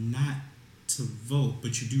decision not to vote,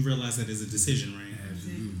 but you do realize that is a decision, right?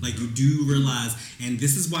 Absolutely. Like, you do realize, and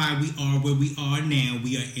this is why we are where we are now.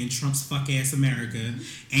 We are in Trump's fuck ass America,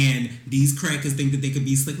 and these crackers think that they could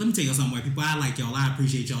be slick. Let me tell y'all something, white people. I like y'all. I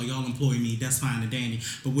appreciate y'all. Y'all employ me. That's fine and dandy.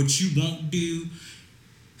 But what you won't do,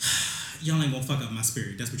 y'all ain't gonna fuck up my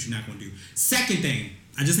spirit. That's what you're not gonna do. Second thing,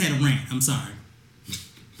 I just had a rant. I'm sorry.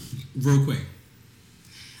 Real quick.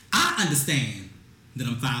 I understand that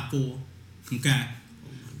I'm 5'4". Okay.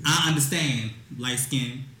 I understand light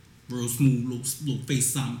skin, real smooth, little face,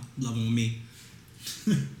 something, love on me.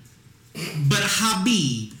 But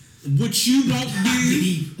Habib, what you won't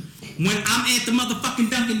do when I'm at the motherfucking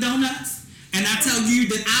Dunkin' Donuts and I tell you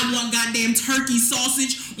that I want goddamn turkey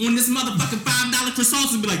sausage on this motherfucking $5 croissant,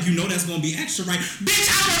 be like, you know that's gonna be extra, right? Bitch,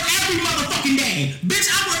 I work every motherfucking day. Bitch,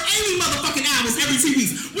 I work 80 motherfucking hours every 2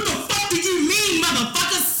 weeks. What the fuck do you mean,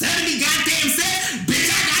 motherfucker? 70 goddamn cents? Bitch,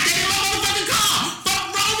 I got that in my motherfucking car. Fuck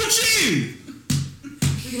wrong with you?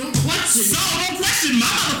 Don't question my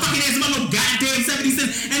motherfucking ass about no goddamn 70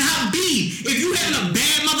 cents. And Habib, if you having a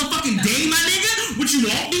bad motherfucking day, my nigga, what you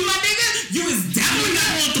won't do, my nigga, you is definitely not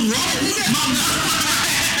gonna throw my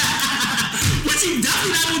motherfucking what you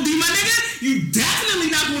definitely not gonna do, my nigga, you definitely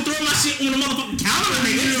not gonna throw my shit on the motherfucking counter, my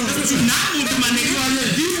nigga. That's what you not gonna do, my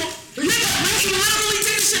nigga. You literally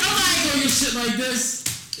take the shit. I'm like, your shit like this.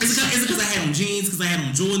 Is it because I had on jeans, because I had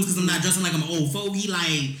on Jordans, because I'm not dressing like I'm an old fogey,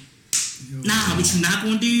 like. Nah, what you not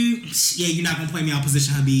gonna do? Yeah, you're not gonna play me out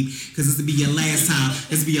position, Habib, because this will be your last time.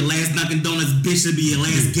 This will be your last Dunkin' Donuts, bitch. It'll be your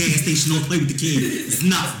last gas station. Don't play with the kid. It's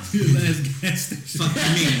nothing. Your last gas station. Fuck you,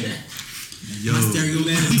 man. Yo. I'm sorry,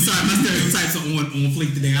 my stereotypes are on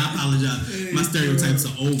fleek today. I apologize. My stereotypes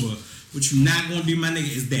are over. What you not gonna do, my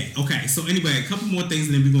nigga, is that. Okay, so anyway, a couple more things,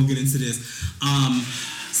 and then we're gonna get into this.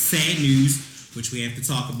 Sad news, which we have to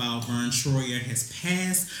talk about. Vern Troyer has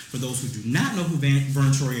passed. For those who do not know who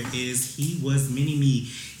Vern Troyer is, he was Mini-Me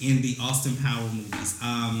in the Austin Power movies.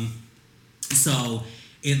 So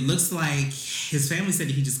it looks like his family said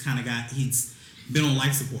that he just kind of he's been on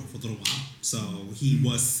life support for a little while. So he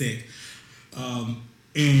was sick.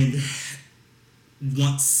 And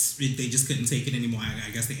once they just couldn't take it anymore, I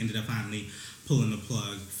guess they ended up finally pulling the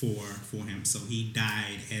plug for him. So he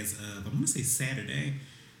died as of, I want to say Saturday.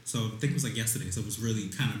 So I think it was like yesterday, so it was really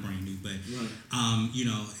kind of brand new. But, you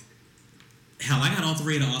know, hell, I got all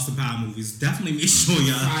 3 of the Austin Power movies. Definitely make sure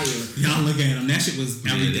y'all look at them. That shit was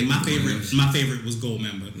everything. My favorite was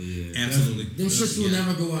Goldmember. Yeah, absolutely. Them shits will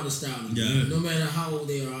never go out of style. Yeah. No matter how old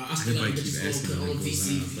they are. I still gotta get this phone on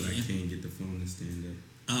PC. But I can't get the phone to stand up.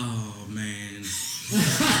 Oh, man.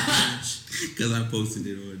 Because I posted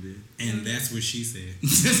it on there. And that's what she said.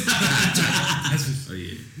 Oh,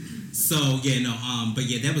 yeah. So but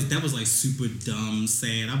yeah, that was like super dumb,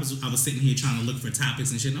 sad. I was sitting here trying to look for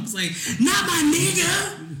topics and shit, and I was like, not my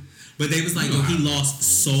nigga. But they was like, yo, he lost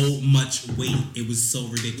so much weight, it was so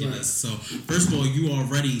ridiculous. Right. So first of all, you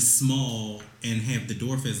already small and have the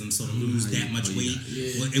dwarfism, so to lose that much weight,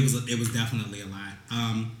 well, it was definitely a lot.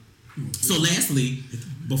 So lastly,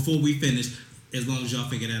 before we finish, as long as y'all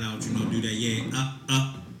figure that out, you know, do that. Yeah,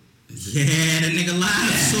 yeah, that nigga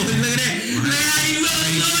live. So look at that. Look.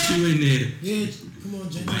 You in there? Yeah, come on,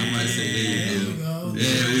 Jay. I might say, there you go.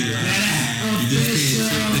 Yeah, we live. You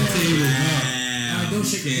just can't the table. Alright, Don't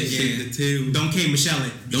shake the table. Shake the table. Don't K Michelle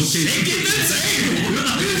it. Don't shake the table.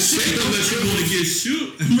 Shake unless you want to get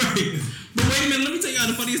shook. Right. But wait a minute, let me tell y'all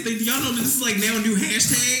the funniest thing. Do y'all know that this is like now a new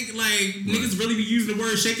hashtag? Like niggas really be using the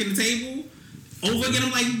word shaking the table over again. I'm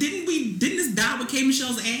like, didn't this die with K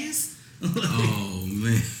Michelle's ass? Oh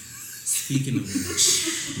man. Speaking of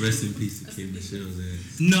which, Rest in peace to K Michelle's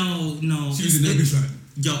ass. No. She was in every side.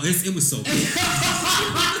 Yo, it was so big.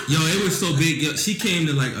 Yo, it was so big. Yo, she came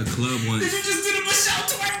to like a club once. Did you just do the Michelle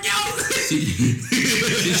twerk, yo? She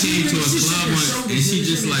came to a club once and she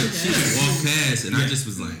just walked past and I just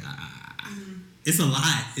was like, It's a lot.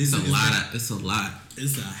 It's a lot.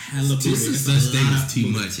 It's a hell of a Just such thing as too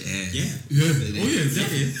much ass. Yeah. Yeah. Oh yeah,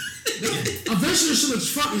 that is. Eventually, she looks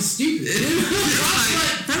fucking stupid.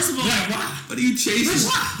 First of all, why? What are you chasing?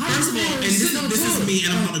 First of all, and this is me,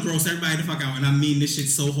 and I'm gonna gross everybody the fuck out, and I mean this shit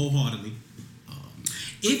so wholeheartedly.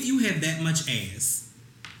 If you have that much ass,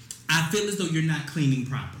 I feel as though you're not cleaning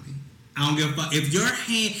properly. I don't give a fuck. If you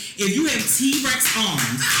have T-Rex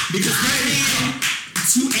arms, because her hand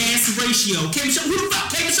to ass ratio, K Michelle, who the fuck?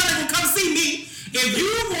 K Michelle ain't gonna come see me. If you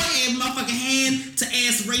want a motherfucking hand to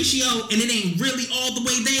ass ratio and it ain't really all the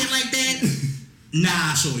way there like that,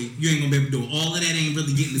 nah, shorty, you ain't gonna be able to do it. All of that ain't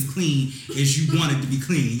really getting as clean as you want it to be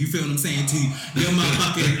clean. You feel what I'm saying? To your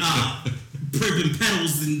motherfucking pripping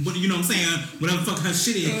pedals and what you know what I'm saying? Whatever the fuck her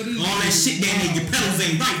shit is, all that shit down there, your pedals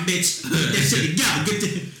ain't right, bitch. Get that shit together. Get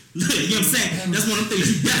the. You know what I'm saying? That's one of them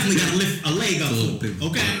things you definitely gotta lift a leg up for.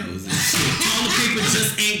 Okay? Toilet paper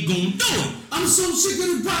just ain't gonna do it. I'm so sick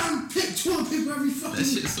of the bottom toilet paper every fucking. That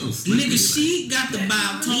shit's so slippery. Nigga, she got to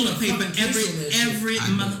buy toilet paper every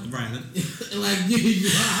month. Right. Like,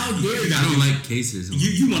 how dare you? I don't like cases.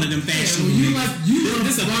 You one of them fashion niggas.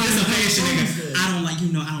 This a fashion nigga. I don't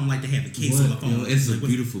like to have a case on the phone. Yo, it's a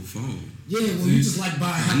beautiful phone. Yeah, well, you just like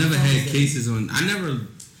buy. I never had cases on. I never.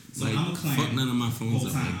 So like, I'm a client. fuck none of my phones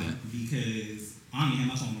up time like that. because I don't even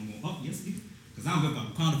have my phone no more. Oh, yes, you. Because I don't give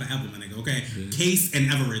a pound forever, my nigga, okay? Yeah. Case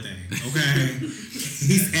and everything, okay?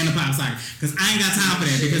 Case and a pop socket. Because I ain't got time for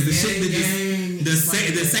that because the shit that the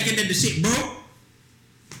second that the shit broke,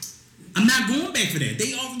 I'm not going back for that.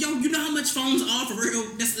 They all, you know how much phones are for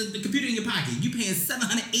real? That's the computer in your pocket. You paying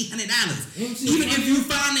 $700, $800. Even if you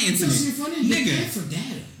financing it. Nigga. For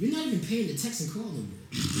data. You're not even paying the text and call no more.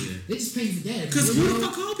 Yeah. They just pay for data. Because who the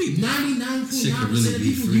fuck call people? 99.9% of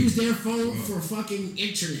people use their phone for fucking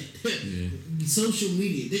internet. Social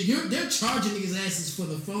media. They're charging niggas asses for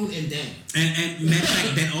the phone and data. And matter of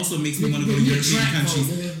fact, that also makes me want to go to European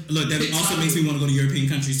countries. Look, that also makes me want to go to European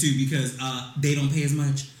countries too because they don't pay as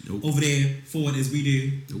much over there for it as we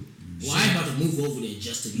do. Nope. Well, I ain't about to move over there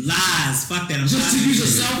just to be lies. Fuck that. I'm just to use a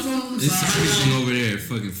cell phone. It's everything over there.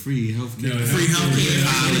 Fucking free healthcare, free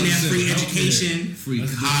internet, free education, free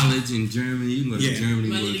college in Germany. You can go to Germany.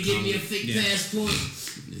 You might need to give me a fake passport.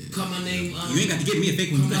 Call my name. You ain't got to give me a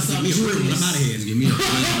fake one. You got to give me a real one. I'm out of here. Give me a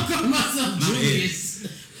call myself Julius.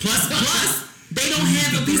 Plus. They don't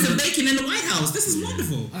have a piece of bacon in the White House. This is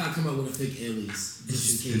wonderful. I gotta come up with a fake alias.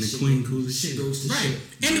 Just in case. And the queen cool shit goes to right. shit.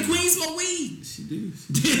 And the queen smoke weed. She do.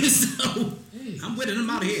 So, I'm with it. I'm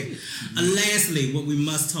out of here. Lastly, what we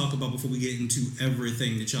must talk about before we get into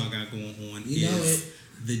everything that y'all got going on is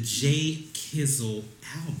the Jay Kizzle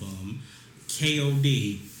album,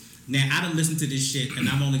 KOD. Now, I done listened to this shit, and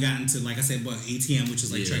I've only gotten to, like I said, ATM, which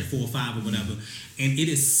is like track 4 or 5 or whatever, and it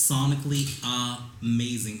is sonically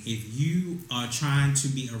amazing. If you are trying to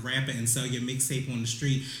be a rapper and sell your mixtape on the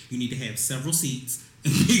street, you need to have several seats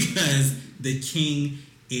because the king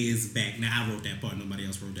is back. Now, I wrote that part. Nobody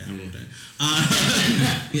else wrote that. I wrote that.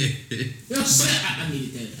 I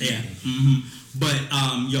needed that. Yeah. Mm-hmm.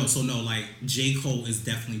 But, so no, like, J. Cole is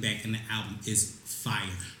definitely back, and the album is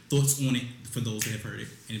fire. Thoughts on it for those that have heard it?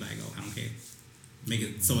 Anybody go? I don't care. Make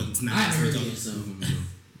it so it's not. I heard it, so. Let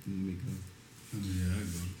me go. I mean, yeah, I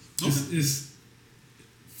go. Okay.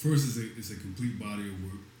 It's a complete body of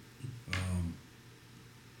work,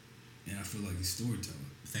 and I feel like he's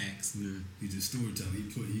storytelling. Facts. Yeah. He's a storyteller.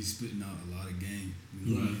 He's spitting out a lot of game.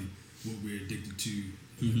 You know what I mean? What we're addicted to,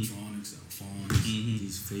 electronics, our phones.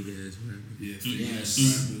 These fake ass rappers. Yeah, fake ass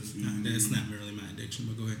rappers. That's not really my addiction,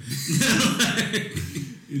 but go ahead.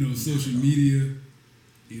 You know, social media.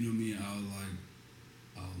 You know what I mean?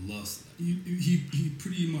 Our lust. He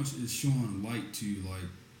pretty much is showing light to like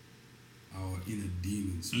our inner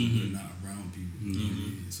demons when we're not around people. You know what I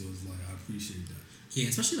mean? So it's like I appreciate that. Yeah,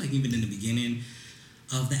 especially like even in the beginning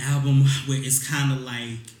of the album where it's kind of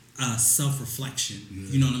like self-reflection.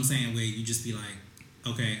 You know what I'm saying? Where you just be like,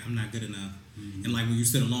 okay, I'm not good enough. And like when you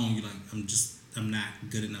sit alone, you're like, I'm just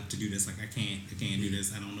good enough to do this. Like I can't do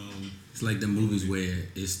this. I don't know. It's like the movies where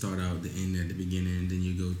it start out the end at the beginning, and then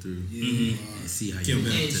you go through and see how you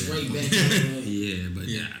get to that point. Yeah, but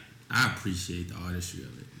I appreciate the artistry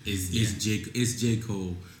of it. It's J.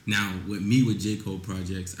 Cole. Now with J. Cole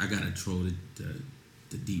projects, I gotta troll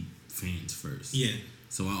the deep fans first. Yeah.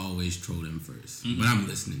 So I always troll them first, but I'm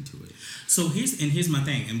listening to it. So here's my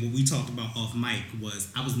thing, and what we talked about off mic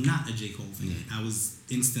was I was not a J. Cole fan. Yeah. I was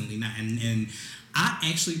instantly not, and I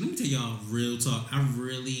actually, let me tell y'all real talk. I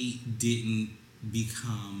really didn't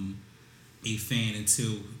become a fan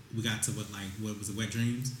until we got to what was it, Wet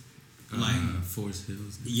Dreams? Like Forest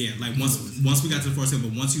Hills. Yeah, like once we got to the Forest Hills,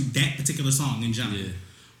 but once that particular song in genre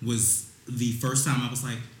was the first time I was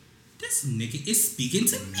like, this nigga is speaking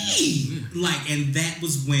to me. Yeah. Like, and that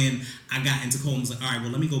was when I got into Cole and was like, all right, well,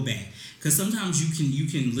 let me go back. Because sometimes you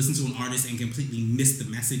can listen to an artist and completely miss the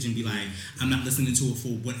message and be like, I'm not listening to it for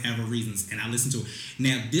whatever reasons. And I listen to it.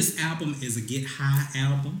 Now, this album is a Get High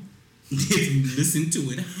album. If you listen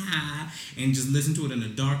to it high and just listen to it in a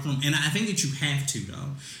dark room. And I think that you have to,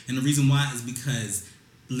 though. And the reason why is because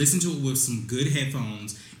listen to it with some good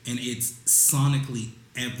headphones and it's sonically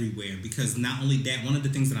everywhere. Because not only that, one of the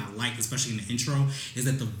things that I like, especially in the intro, is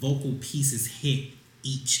that the vocal pieces hit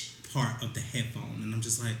each part of the headphone. And I'm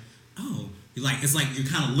just like, oh, it's like you're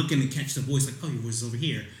kind of looking to catch the voice, like, oh, your voice is over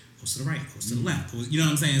here, goes to the right, goes to the left. You know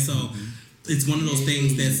what I'm saying? So it's one of those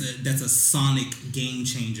things that's a sonic game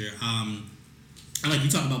changer. Like you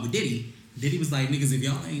talk about with Diddy. Diddy was like, niggas, if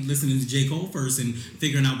y'all ain't listening to J. Cole first and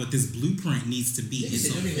figuring out what this blueprint needs to be,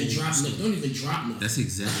 don't even drop nothing. That's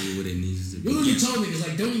exactly what it needs to be. You literally told niggas,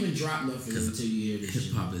 like, don't even drop nothing until you hear this shit.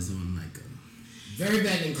 Hip hop is on like a very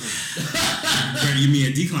bad incline. You mean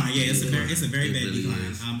a decline? Yeah, it's a very bad really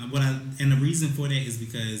decline. And the reason for that is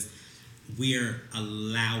because we're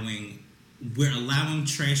allowing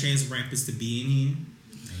trash ass rappers to be in here.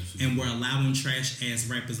 And we're allowing trash ass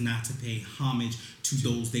rappers not to pay homage to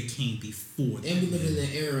those that came before them. And we live in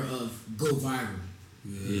the era of go viral.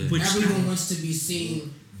 Yeah. Everyone wants to be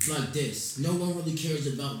seen like this. No one really cares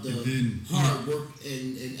about the hard work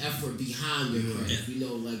and effort behind your craft. You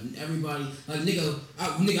know, like everybody, like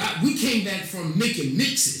we came back from making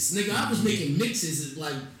mixes. Nigga, I was making mixes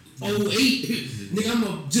like 08. Nigga,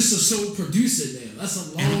 I'm just a sole producer now. That's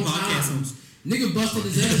a long time. Nigga busted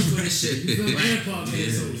his ass for this shit. You feel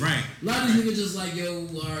me? Right. A lot of these niggas just like, yo,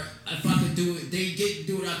 if I could do it, they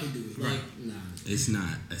do it, I can do it. Right. Like, nah. It's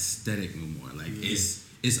not aesthetic no more. Like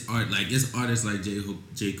it's art. Like it's artists like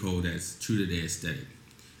J. Cole that's true to their aesthetic.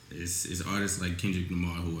 It's artists like Kendrick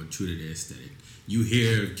Lamar who are true to their aesthetic. You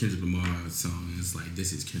hear Kendrick Lamar's song and it's like,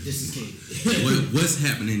 this is Kendrick Lamar. What's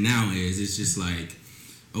happening now is it's just like,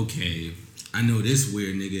 okay, I know this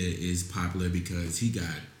weird nigga is popular because he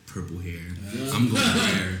got purple hair. I'm gonna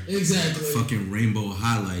wear fucking rainbow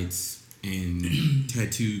highlights and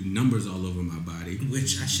tattoo numbers all over my body,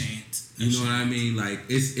 which I shan't. You know what I mean? Like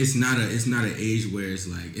it's not an age where it's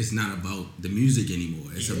like it's not about the music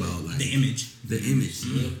anymore. It's about like the image.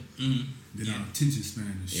 Then our attention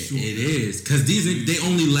span is short. It is because they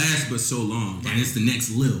only last but so long, and it's the next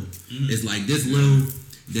Lil. It's like this Lil.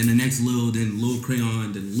 Then the next Lil, then Lil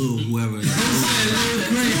Crayon, then Lil whoever.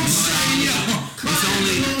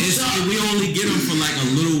 We only get them for like a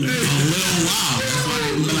little while. That's why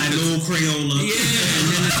they look like Lil Crayola. Yeah, and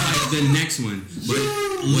then it's like the next one. But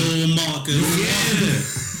Lil Marcus. Yeah.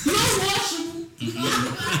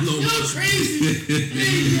 You're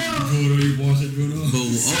crazy.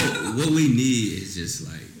 But what we need is just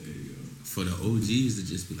like for the OGs to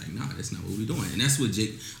just be like, nah, that's not what we're doing. And that's what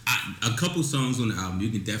a couple songs on the album, you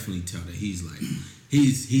can definitely tell that he's like,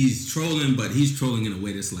 he's trolling, but he's trolling in a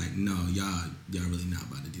way that's like, no, y'all really not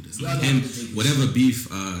about to do this. Like him, whatever beef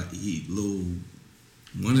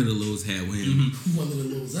one of the Lils had with him. One of the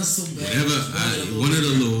Lils, that's so bad. One of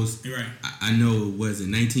the Lils. Right. I know it was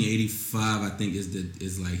in 1985. I think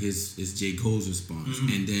is like his J. Cole's response,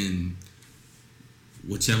 and then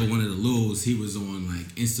whichever one of the Lils, he was on like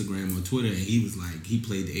Instagram or Twitter, and he was like, he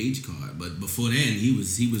played the age card. But before then, he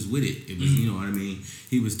was with it. It was, you know what I mean?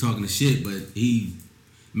 He was talking to shit, but he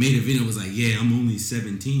made a video, was like, yeah, I'm only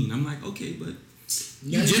 17. I'm like, okay, but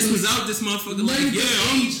you just was out this motherfucker like, yeah,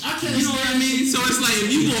 you know what I mean? So it's like,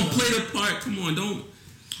 if you gonna play the part, come on, don't.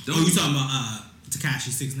 Oh, you talking about Tekashi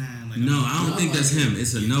 6ix9ine? Like, no, I don't think that's him.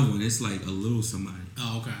 It's another one. It's like a little somebody.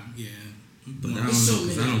 Oh, okay, yeah. But I don't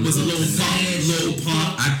know. Was a little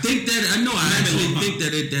pump. I think that I actually think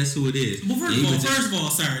that that's who it is. Well, first of all,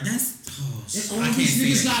 sir, that's all these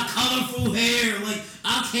niggas got colorful hair. Like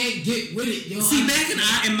I can't get with it, yo. See, back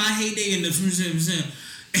in my heyday in the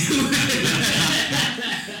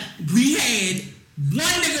we had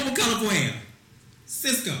one nigga with colorful hair.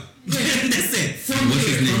 Cisco. That's it. What's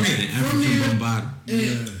his name? African Bombada.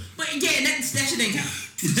 But again, that shit ain't count.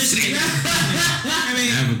 That shit ain't count. I mean,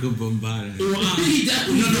 African Bombada. No,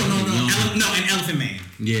 an Elephant Man.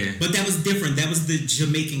 Yeah. But that was different. That was the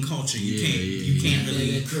Jamaican culture. You can't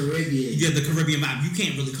really. The Caribbean. Yeah, the Caribbean vibe. You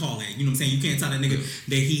can't really call that. You know what I'm saying? You can't tell that nigga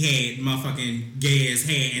that he had motherfucking gay ass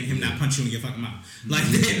hair and him not punch you in your fucking mouth. Like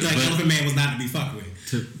that. Like Elephant Man was not to be fucked with.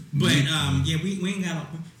 But yeah, we ain't got all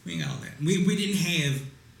that. We didn't have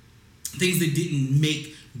things that didn't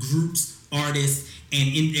make groups, artists,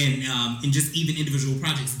 and just even individual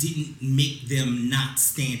projects didn't make them not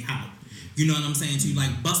stand out. You know what I'm saying to you?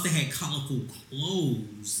 Like Busta had colorful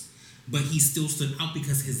clothes, but he still stood out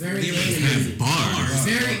because his lyrics had bars.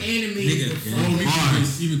 Very animated.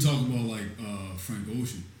 Even talking about like Frank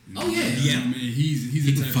Ocean. You know? Oh yeah. I mean, he's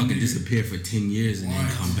he can fucking disappear for 10 years and then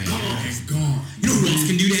come back. He's gone. You know who else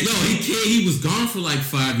can do that? No, he can't. He was gone for like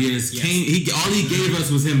 5 years. Yes. All he gave us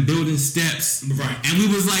was him building steps. Right. And we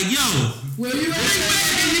was like, yo. Where you at?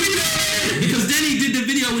 Because then he did the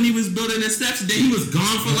video when he was building the steps. Then he was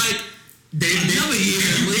gone for like another year.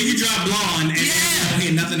 Then you drop Blonde and you don't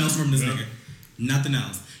hear nothing else from this nigga. Nothing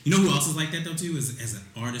else. You know who else is like that though too? Is as an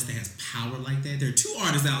artist that has power like that. There are two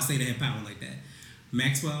artists that I'll say that have power like that.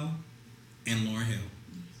 Maxwell and Lauryn Hill.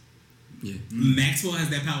 Yeah. Maxwell has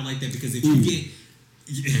that power like that because if you get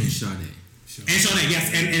and Sade. And Sade, yes,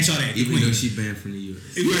 and Sade. Even though she banned from the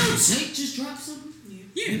US. You know Tank just dropped something?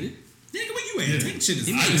 Yeah. Nigga, where you at? Tank shit is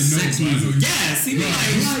he makes sex music. Yes, he like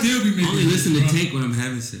still be making. Only listen to Tank when I'm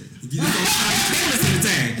having sex. You don't listen to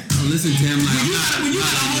Tank. I'm listening to him like when you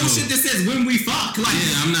got a whole shit that says when we fuck, like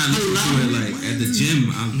yeah, I'm not listening to it like at the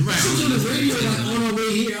gym. I'm right. I was on the radio like on our way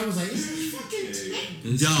here. I was like, it's fucking Tank.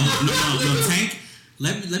 No, Tank.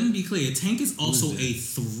 Let me be clear. Tank is also a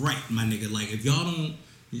threat, my nigga. Like if y'all don't,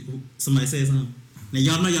 somebody say something. Now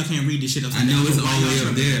y'all know y'all can't read this shit up. I know it's all the way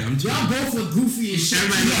up there. Y'all both look goofy as shit.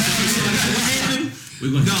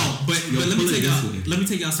 But let me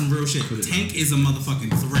tell y'all some real shit. Tank is a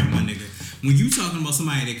motherfucking threat, my nigga. When you talking about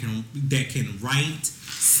somebody that can write,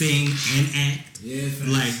 sing, and act,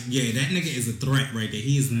 that nigga is a threat right there.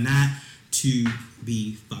 He is not to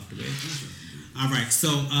be fucked with. All right, so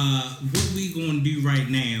what we gonna do right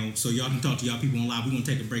now, so y'all can talk to y'all people on live. We gonna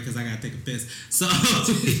take a break because I gotta take a piss. So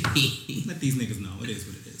let these niggas know it is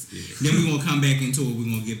what it is. Yeah. Then we gonna come back into it. We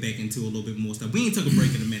gonna get back into a little bit more stuff. We ain't took a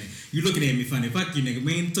break in a minute. You looking at me funny? Fuck you, nigga.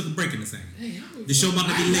 We ain't took a break in a second. Hey, the show about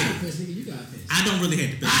to be lit. You got pissed. I don't really have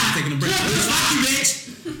to piss. I'm taking a break. Fuck you, bitch.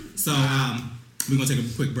 So we gonna take a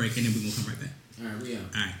quick break and then we gonna come right back. All right, we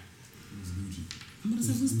out. All right. I'm gonna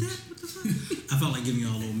say, what's that? What the fuck? I felt like giving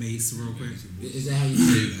y'all a little mace real quick. Is that how you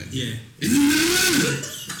say it? Yeah.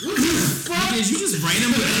 What the fuck? Did you just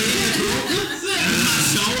randomly on my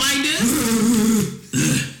show like this?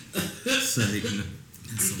 That's so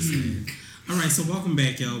sad. All right, so welcome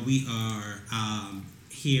back, y'all. We are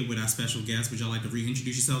here with our special guest. Would y'all like to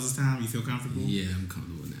reintroduce yourselves this time? You feel comfortable? Yeah, I'm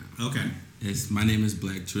comfortable now. Okay. My name is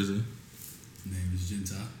Black Trizza. Name is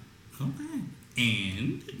Gentile. Okay.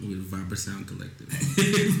 And with Viper Sound Collective.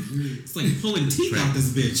 It's like pulling teeth out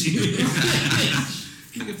this bitch.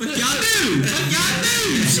 Fuck y'all do.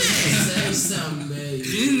 Shit. Say something, man.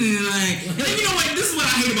 Like, and you know what? This is what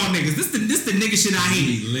I hate about niggas. This the nigga shit I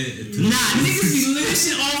hate. Nah, niggas be lit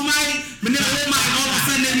shit all night, but then all night, all of a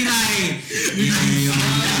sudden they be like, you know what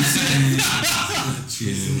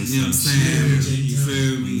I'm saying? You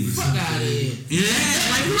feel me? Fuck out of here.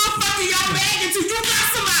 Yeah, like who the fuck are y'all bagging to? You got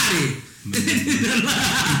somebody.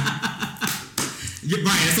 You're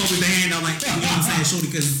right, it's always the hand out like, you know what I'm saying, shorty,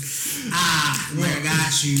 because I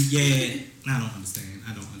got you. Yeah, I don't understand.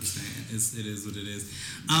 It is what it is.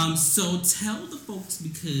 So tell the folks,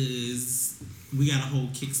 because we got a whole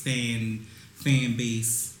kickstand fan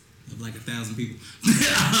base of like 1,000 people.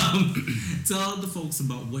 Tell the folks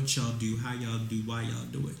about what y'all do, how y'all do, why y'all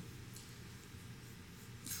do it.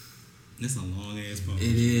 It's a long ass poem.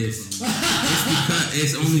 It is. It's because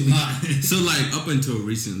it's only so like up until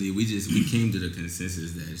recently we came to the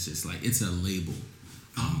consensus that it's just like it's a label.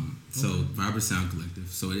 So Viper Sound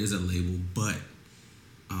Collective. So it is a label, but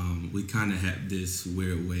we kind of have this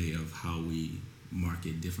weird way of how we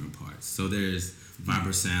market different parts. So there's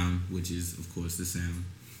Viper Sound, which is of course the sound.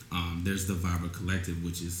 There's the Viper Collective,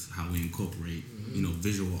 which is how we incorporate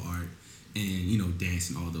visual art and dance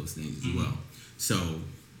and all those things as well. So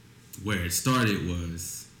where it started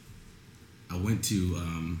was I went to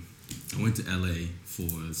LA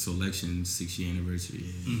for Selection 6-year anniversary.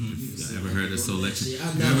 You ever heard of Selection?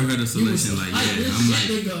 Never heard of Selection? I'm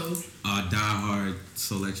like a diehard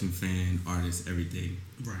Selection fan, artist, everything.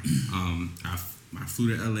 Right. I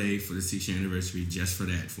flew to LA for the 6-year anniversary just for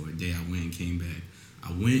that. For a day, I went and came back.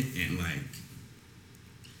 I went and like,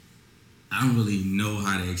 I don't really know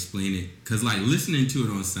how to explain it, cause like listening to it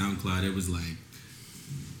on SoundCloud, it was like,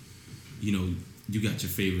 you know, you got your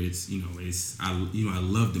favorites, you know, I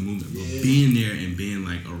love the movement, but being there and being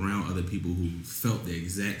like around other people who felt the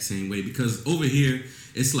exact same way, because over here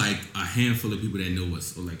it's like a handful of people that know what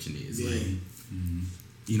election is, like,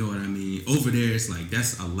 you know what I mean? Over there it's like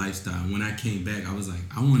that's a lifestyle. When I came back, I was like,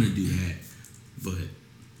 I want to do that, but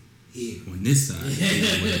on this side,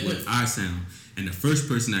 with our sound. And the first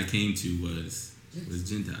person I came to was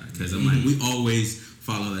Gentai, because I'm like, we always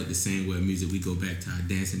follow like the same way of music. We go back to our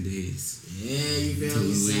dancing days. Yeah, you feel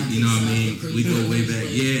me? You know what I mean? We go way back.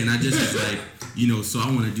 Yeah, and I just was like, you know, so I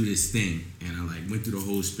want to do this thing. And I like went through the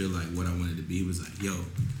whole spiel like what I wanted to be. It was like, yo,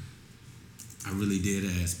 I really did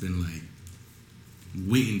been like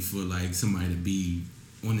waiting for like somebody to be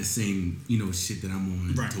on the same, you know, shit that I'm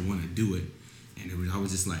on to want to do it. And I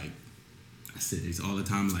was just like, I said this all the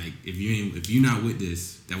time, like if you're not with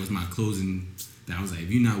this, that was my closing. That I was like,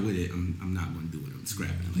 if you're not with it, I'm not gonna do it. I'm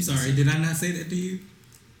scrapping. Like, sorry, did I not say that to you?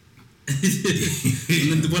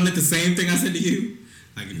 Wasn't it the same thing I said to you?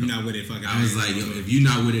 Like if you're not with it, fuck it. I was like, yo, if you're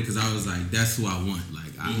not with it, because I was like, that's who I want.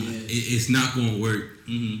 Like it's not gonna work.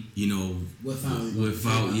 You know,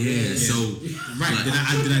 without yeah. So right, like,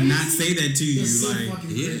 did I not say that to you? Like,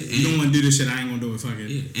 you don't want to do this shit. I ain't gonna do it. Fuck it.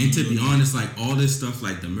 Yeah. And to be honest, like all this stuff,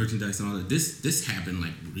 like the merchandise and all that, this happened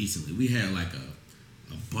like recently. We had like a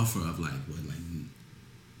buffer of like what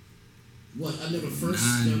I know the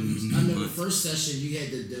first session you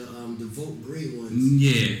had the Vote Green ones.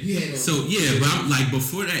 Yeah. You had but I'm like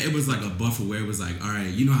before that it was like a buffer where it was like, all right,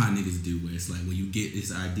 you know how niggas do where it's like when you get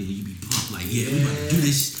this idea you be pumped like we about to do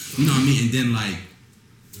this, you know what I mean, and then like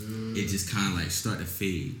it just kind of like start to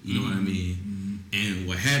fade, you know what I mean. And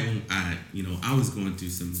what happened, I was going through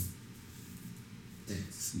some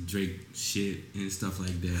Drake shit and stuff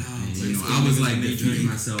like that, and you know I was like defeating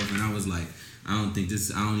myself, and I was like, I don't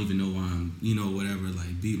even know why I'm, you know, whatever,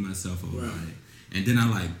 like beat myself over it. And then I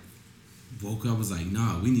like woke up, was like,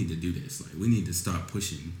 nah, we need to do this. Like we need to start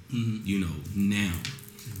pushing, you know, now.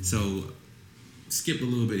 So skip a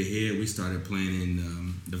little bit ahead. We started playing in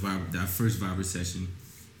that first Viber session,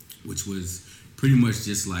 which was pretty much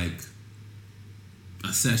just like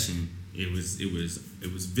a session. It was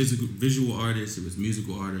visual artists, it was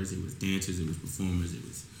musical artists, it was dancers, it was performers, it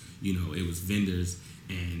was, you know, it was vendors.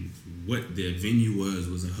 And what the venue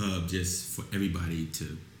was a hub just for everybody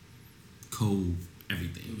to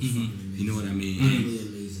everything. You know what I mean? Really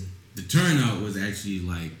amazing. The turnout was actually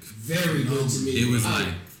like very good to me. It was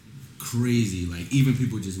like crazy. Like even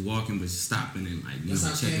people just walking but stopping and like that's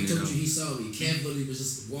how checking Cam it out. told you he saw me. Cam literally was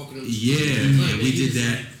just walking up. Yeah, we did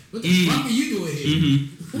that. What the fuck are you doing here?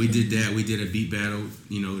 We did that. We did a beat battle.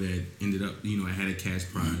 You know that ended up. You know I had a cash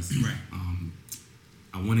prize. Right.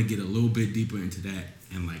 I want to get a little bit deeper into that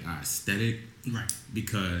and like our aesthetic. Right.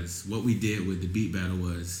 Because what we did with the beat battle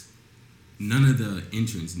was none of the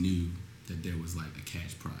entrants knew that there was like a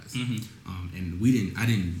cash prize. And I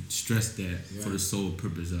didn't stress that for the sole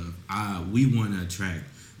purpose of we want to attract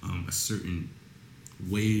a certain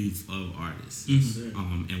wave of artists.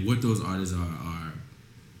 And what those artists are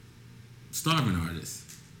starving artists.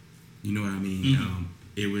 You know what I mean?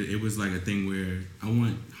 It was like a thing where I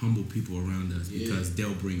want humble people around us because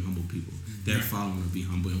they'll bring humble people. Their following will be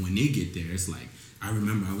humble, and when they get there, it's like I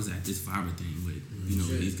remember I was at this Viber thing with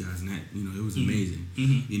these guys, and that it was amazing.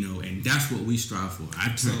 You know, and that's what we strive for.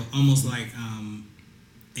 So almost like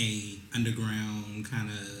a underground kind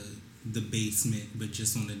of the basement, but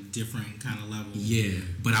just on a different kind of level. Yeah,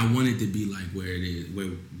 but I want it to be like where it is, where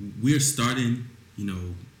we're starting. You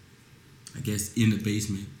know, I guess in the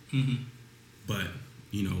basement, but.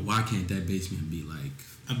 You know, why can't that basement be like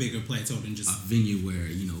a bigger plateau than just a venue where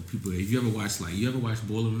people? If you ever watch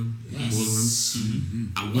Boiler Room,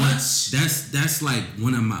 I want that's like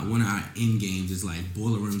one of our end games is like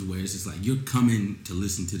Boiler Rooms where it's just like you're coming to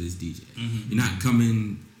listen to this DJ. You're not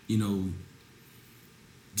coming, you're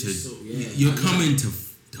coming to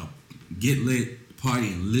get lit,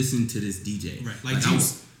 party, and listen to this DJ. Right, like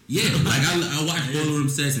Juice. Like I watch Boiler Room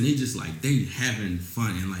sets and they just like they having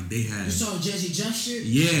fun and like they have. You saw Jazzy Jeff shit?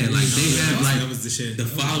 Yeah, like they have like that was the shit. The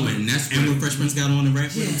following. And that's when Fresh Prince got on the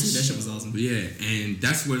rap with him too. That shit was awesome. Yeah, and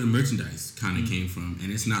that's where the merchandise kind of came from.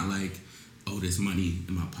 And it's not like there's money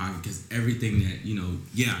in my pocket because everything that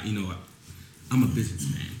I'm a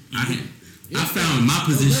businessman. I found my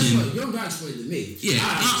position. You don't gotta explain to me. Yeah,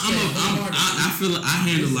 I feel like I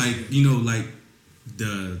handle like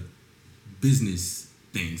the business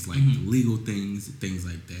things, like the legal things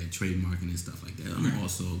like that, trademarking and stuff like that. I'm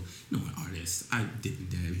also, an artist. I dip and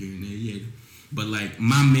dab here and there, but like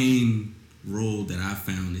my main role that I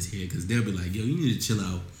found is here because they'll be like, yo, you need to chill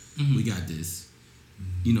out. We got this.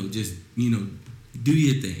 Just do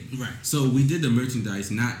your thing. Right. So we did the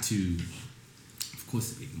merchandise not to, of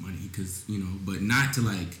course, to make money because but not to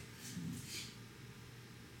like.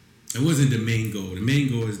 It wasn't the main goal. The main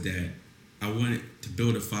goal is that I wanted to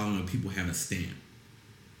build a following of people have a stamp.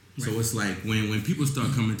 Right. So it's like when people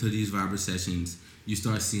start coming to these Viber sessions, you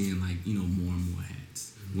start seeing like more and more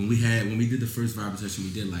hats. When we did the first Viber session,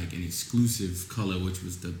 we did like an exclusive color, which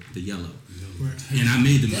was the yellow. Right. And I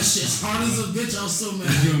made that shit's hard as a bitch. I was so mad.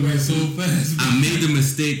 So fast. I made the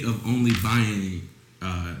mistake of only buying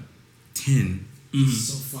 10.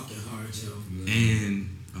 So fucking hard, Joe. And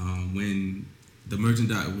when the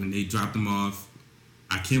merchandise, when they dropped them off,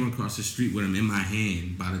 I came across the street with them in my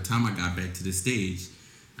hand. By the time I got back to the stage,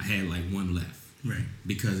 I had like one left. Right.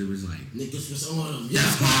 Because it was like niggas was on them.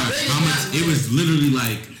 That's hard. How much? It was literally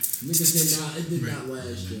like niggas did not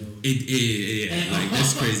last, Joe. Yeah, like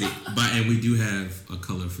that's crazy. And we do have a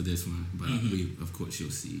color for this one, but we of course you'll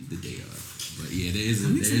see the day of. But yeah, there is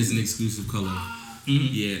an exclusive color.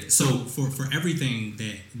 Yeah. So for everything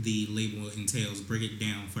that the label entails, break it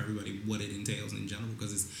down for everybody what it entails in general,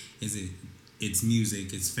 because it's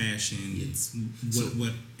music, it's fashion, it's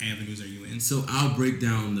what avenues are you in? So I'll break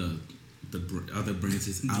down the other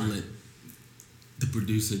branches. I'll let the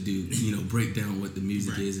producer do break down what the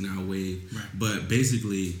music is in our wave. Right. But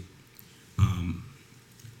basically, I'm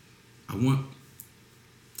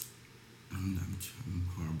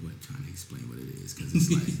horrible at trying to explain what it is because it's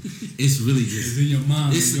like it's really just it's in your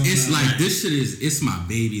mind. It's like this shit is it's my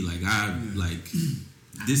baby. Like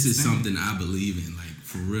this is something I believe in. Like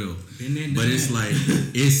for real. But it's like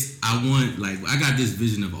I got this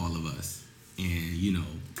vision of all of us, and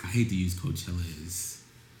I hate to use Coachella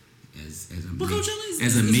as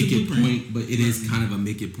a make it point, but it is kind of a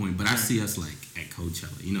make it point. But I see us like at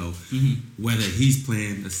Coachella, whether he's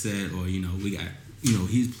playing a set or we got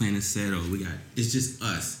he's playing a set or we got it's just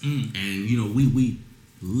us, and we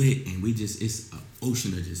lit and we just it's an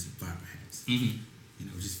ocean of just Viber hats,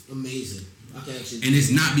 just amazing. Okay, actually, and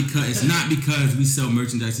it's not because we sell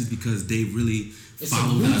merchandise. It's because they really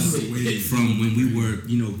followed us from when we were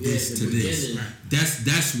this to this. Right.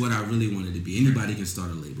 That's what I really wanted to be. Anybody can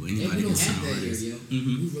start a label. Anybody can sign artists.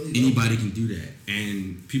 Really anybody can do that.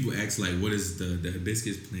 And people ask like, what does the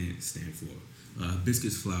hibiscus plant stand for?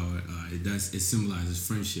 Hibiscus flower. It symbolizes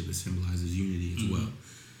friendship. It symbolizes unity as well.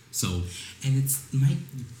 So, and it's might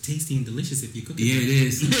tasty and delicious if you cook it. Yeah, it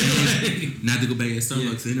is. Not to go back at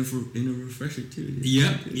Starbucks in a refresher too.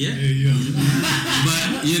 Yeah. But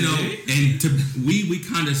and we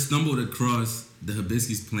kind of stumbled across the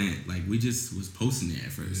hibiscus plant. Like we just was posting it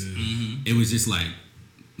at first. It was just like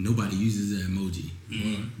nobody uses the emoji.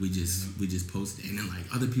 We just posted it, and then like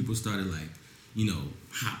other people started like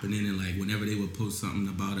hopping in and like whenever they would post something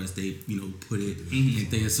about us, they put it and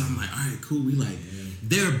things. So I'm like, all right, cool. We like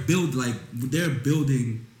they're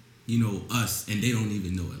building us, and they don't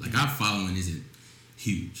even know it. Like our following isn't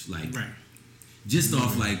huge. Like just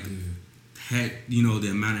off like hat, the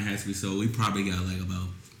amount of hats we sold, we probably got like about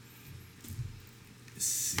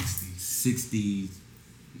 60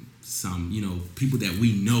 some people that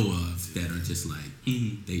we know of that are just like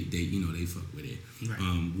they fuck with it.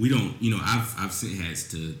 Right. We don't I've sent hats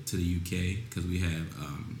to the UK because we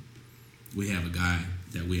have a guy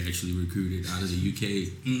that we actually recruited out of the UK,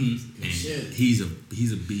 and he's a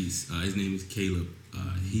beast. His name is Caleb.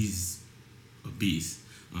 He's a beast.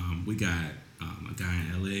 We got a guy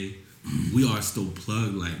in LA. We are still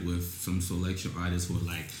plugged like with some selection artists who are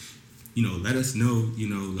like, let us know,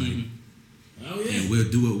 and we'll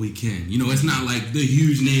do what we can. It's not like the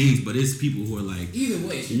huge names, but it's people who are like either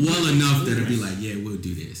way well enough that'll be like, yeah, we'll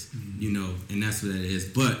do this, and that's what that is.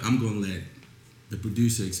 But I'm gonna let the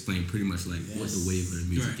producer explain pretty much like what the wave of the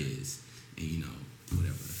music is, and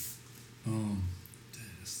whatever.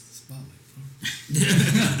 That's the spotlight, bro.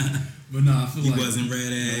 But no, I feel like he wasn't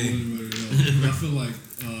ready. But I feel like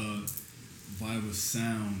Viber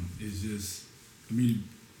sound is just,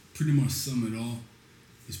 pretty much sum it all.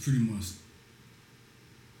 It's pretty much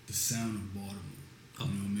the sound of Baltimore. You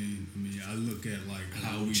know what I mean? I look at like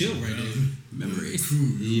how we chill right there. Memories.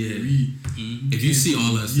 If you see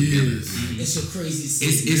all us together, it's a crazy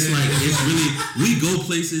city. It's like it's really we go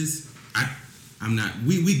places.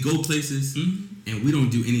 We go places and we don't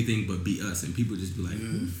do anything but be us, and people just be like,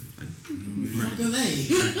 we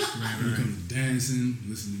come dancing,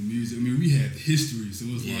 listen to music. We have history, so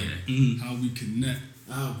it's like how we connect.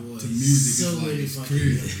 Oh boy, to music so is like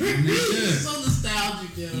it's crazy. So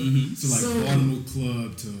nostalgic, yo. So like Baltimore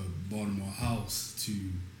club to Baltimore house to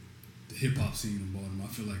the hip hop scene in Baltimore.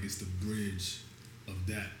 I feel like it's the bridge of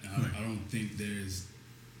that. I don't think there's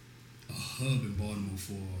a hub in Baltimore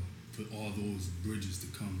for all those bridges to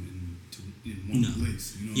come in one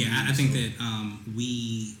place. You know what I mean? I think that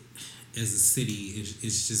we, as a city,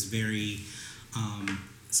 it's just very.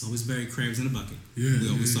 It's always very crabs in a bucket. We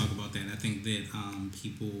always talk about that. And I think that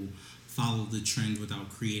people follow the trends without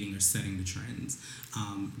creating or setting the trends.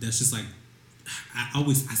 That's just like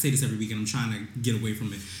I say this every week, and I'm trying to get away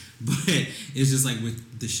from it, but it's just like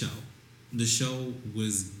with the show. The show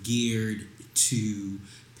was geared to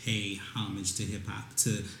pay homage to hip hop, to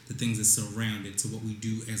the things that surround it, to what we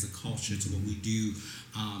do as a culture, to what we do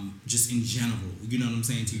just in general. You know what I'm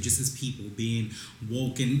saying? To just as people being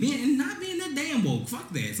woke and not being that damn woke. Fuck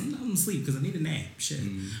that. Sometimes I'm asleep because I need a nap. Shit.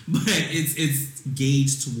 But it's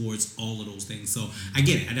gauged towards all of those things. So I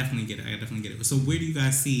get it. I definitely get it. So where do you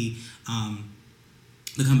guys see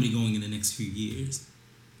the company going in the next few years?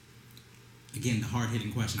 Again, the hard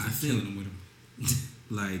hitting questions. I'm killing them with them.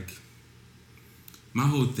 Like, my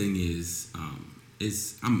whole thing is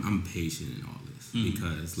I'm patient in all this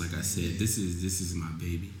because, like I said, this is my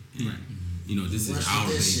baby. And, right. You know, this is our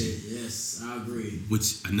baby. Shit. Yes, I agree.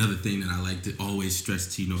 Which another thing that I like to always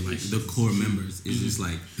stress to like the core members is just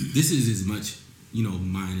like this is as much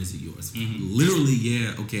mine as yours. Literally,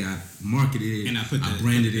 okay, I marketed it and I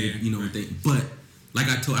branded it, but like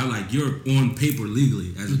I like you're on paper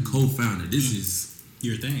legally as a co-founder. This is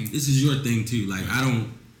your thing. This is your thing too. Like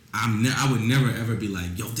I would never ever be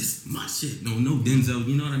like, yo, this is my shit. No Denzel.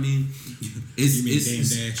 You know what I mean? It's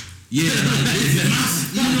Dash. Yeah, like, this is my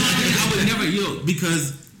shit. You know what I mean? I would never,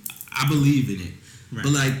 because I believe in it. Right.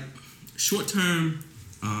 But like short term,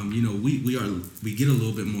 we get a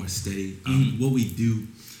little bit more steady. What we do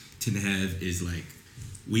tend to have is like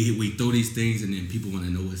we throw these things and then people want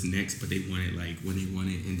to know what's next, but they want it like when they want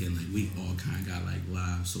it, and then like we all kind of got like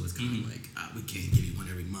live, so it's kind of like we can't give you one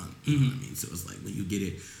every month. You know what I mean? So it's like when you get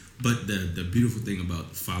it. But the beautiful thing about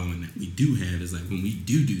the following that we do have is like when we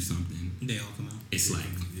do something, they all come out. It's like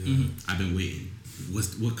I've been waiting.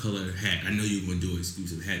 What color hat? I know you're gonna do an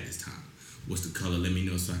exclusive hat this time. What's the color? Let me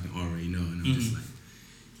know so I can already know. And I'm just like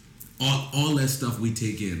all that stuff we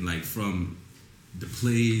take in, like from the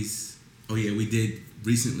plays. Oh yeah, we did for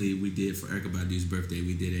Erykah Badu's birthday.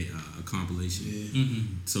 We did a compilation. Yeah.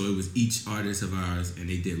 So it was each artist of ours, and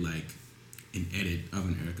they did like an edit of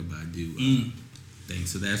an Erykah Badu thing.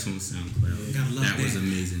 So that's on SoundCloud. That was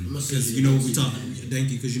amazing. Because we talked. Thank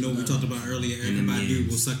you. Because we talked about earlier. Erykah Badu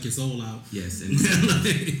will suck your soul out. Yes, and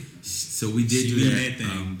so we did do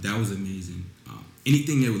that. That was amazing.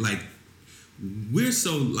 Anything that like. We're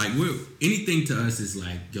so like anything to us is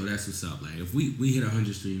like, yo, that's what's up. Like if we hit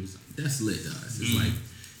 100 streams, that's lit to us. It's like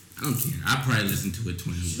I don't care. I probably listen to it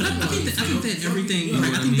 20 years. I think that everything.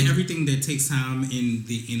 I think that everything that takes time in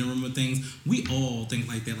the interim of things, we all think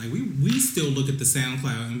like that. Like we still look at the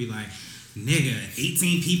SoundCloud and be like, nigga,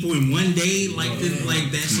 18 people in one day, like this,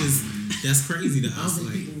 like that's crazy to us. I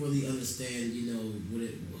don't think people really understand,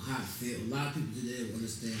 how it feels. A lot of people today don't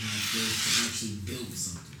understand how it feels to actually build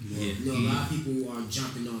something. Yeah. A lot of people who are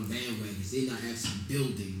jumping on bandwagons, they're not actually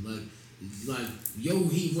building. Like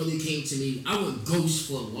he really came to me. I went ghost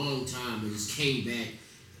for a long time and just came back.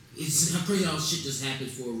 It's crazy how shit just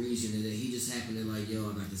happens for a reason, and then he just happened to like, yo,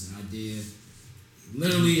 I got this idea.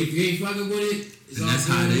 Literally, if you ain't fucking with it, it's all that's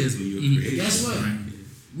good. how it is when you're creative. Guess what?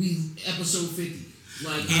 We episode 50.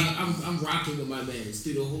 Like I'm rocking with my man. It's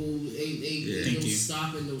through the whole ain't no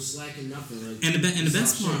stopping, no slacking, nothing. Like, and the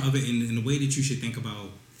best part of it, in the way that you should think about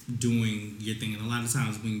doing your thing, and a lot of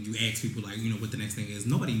times when you ask people like, what the next thing is,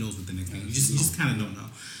 nobody knows what the next thing is. You just kind of don't know.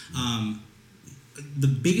 The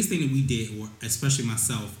biggest thing that we did, or especially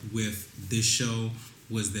myself, with this show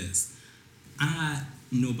was this. I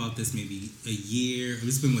knew about this maybe a year.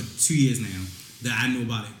 It's been 2 years now that I knew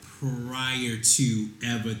about it prior to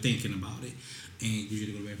ever thinking about it. And you should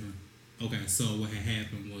go to the bathroom. Okay, so what had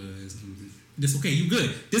happened was this. Okay, you good?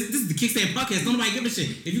 This is the Kickstand podcast. Don't nobody give a shit.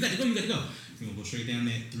 If you got to go, you got to go. You're gonna go straight down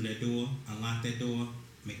through that door, unlock that door,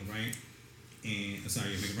 make a right, and make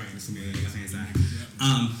a right. It's gonna be on the left hand side.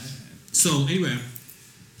 So anyway,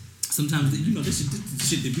 sometimes this is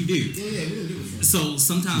shit that we do. Yeah, we don't do it. So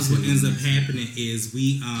sometimes what ends up happening is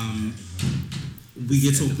we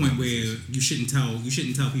get to a point where you shouldn't tell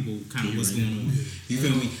people kind of what's going on. You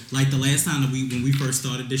feel me? Like the last time that when we first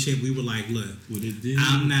started this shit, we were like, look,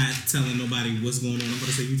 I'm not telling nobody what's going on. I'm about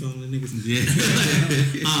to say you telling the niggas.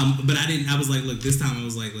 Yeah. But I didn't. I was like, look, this time I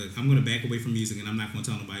was like, look, I'm gonna back away from music and I'm not gonna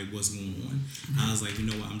tell nobody what's going on. I was like, you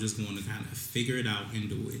know what? I'm just going to kind of figure it out and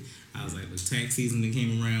do it. I was like, look, tax season that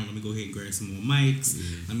came around. Let me go ahead and grab some more mics.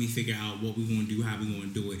 Let me figure out what we're gonna do, how we're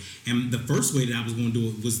gonna do it. And the first way that I was gonna do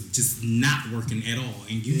it was just not working at all,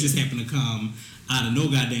 and you just happen to come out of no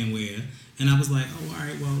goddamn where. And I was like, oh, all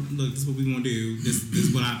right, well, look, this is what we gonna do. This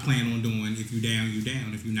is what I plan on doing. If you down, you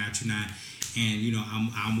down. If you're not, you're not. And you know,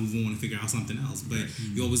 I'll move on and figure out something else. But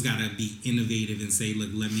you always gotta be innovative and say, look,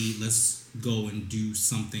 let's go and do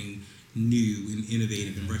something new and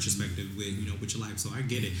innovative and retrospective with with your life. So I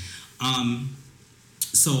get it.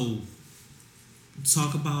 So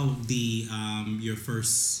talk about the your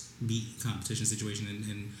first beat competition situation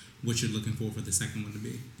and what you're looking for the second one to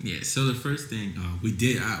be. Yeah, so the first thing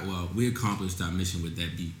we accomplished our mission with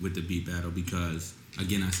the beat battle because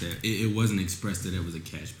again I said it wasn't expressed that it was a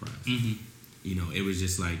cash prize. Mm-hmm. It was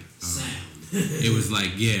just like sound. It was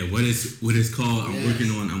like what it's called. I'm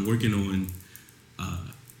working on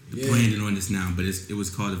planning on this now, but it was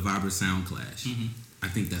called the Vibra Sound Clash. Mm-hmm. I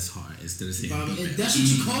think that's hard. Instead of saying that's what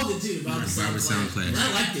you called it too, the Vibra Sound Clash.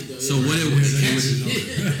 I liked it though. So what it was,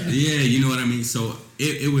 yeah, you know what I mean. So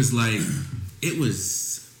it was like it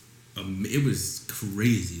was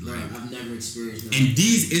crazy. Like I've never experienced that. And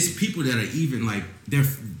it's people that are even like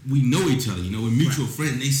we know each other. We're mutual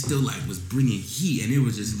friends. And they still like was bringing heat, and it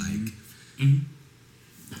was just like. Mm-hmm.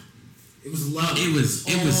 It was love. It was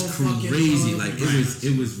crazy. Like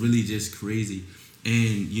it was really just crazy.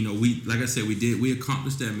 And we, like I said, we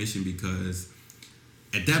accomplished that mission because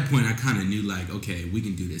at that point I kind of knew like, okay, we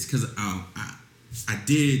can do this because I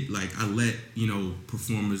let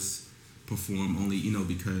performers perform only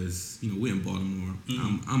because we're in Baltimore.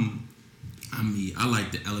 Mm-hmm. I'm me. I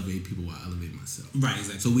like to elevate people while I elevate myself. Right,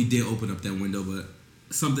 exactly. So we did open up that window, but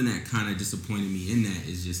something that kind of disappointed me in that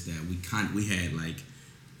is just that we had like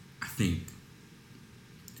I think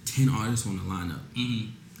 10 artists on the lineup.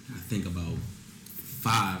 Mm-hmm. I think about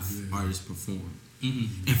 5 artists perform.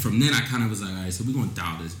 Mm-hmm. And from then I kind of was like, all right, so we're gonna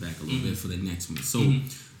dial this back a little bit for the next one. So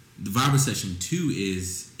the Vibra Session 2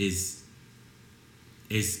 is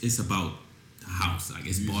it's about the house, like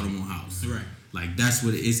it's Baltimore house. Right. Like that's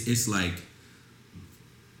what it is. It's like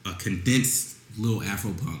a condensed little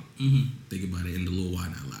Afro punk. Mm-hmm. Think about it in the Lil Why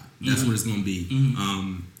Not Lie. That's what it's gonna be.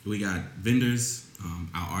 Mm-hmm. We got vendors,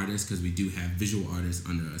 our artists, because we do have visual artists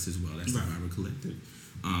under us as well. That's the Vibra Collective.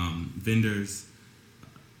 Vendors,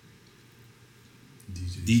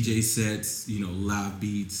 DJ sets, live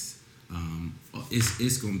beats.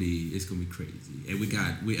 It's gonna be crazy. And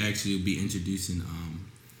we actually will be introducing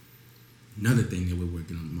another thing that we're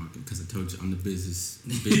working on the market because I told you I'm the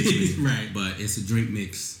businessman. Right. But it's a drink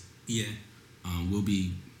mix. Yeah. We'll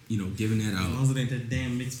be giving that out. As long as it ain't that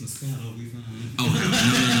damn mixed Moscato, we fine. Oh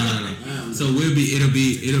no. So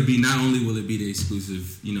it'll be not only will it be the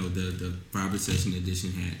exclusive, the Vibra Session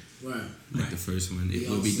edition hat. Right. The first one.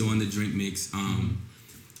 We'll be doing the drink mix.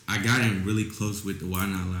 I got in really close with the Why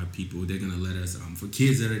Not Lie people. They're gonna let us for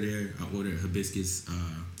kids that are there. I ordered hibiscus.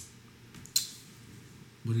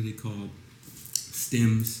 What are they called?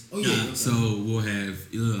 Stems. Oh yeah. Okay. So we'll have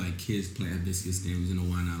like kids playing hibiscus stems and the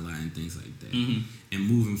Why Not Lie and things like that. Mm-hmm. And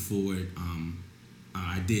moving forward,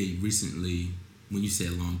 I did recently. When you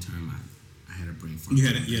said long term, I had a brain fart. You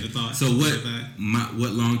had a thought. So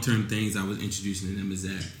what long term things I was introducing to them is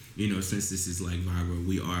that since this is like Vibra,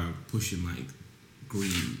 we are pushing like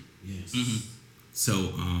green. Yes. Mm-hmm.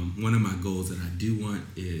 So one of my goals that I do want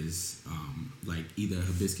is like either a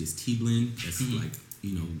hibiscus tea blend that's like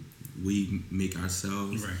we make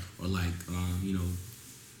ourselves, right. or like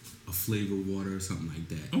a flavored water or something like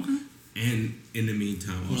that. Okay. And in the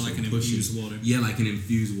meantime, or also like an infused water. Yeah, like an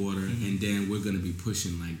infused water, and then we're gonna be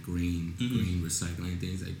pushing like green recycling,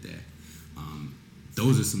 things like that.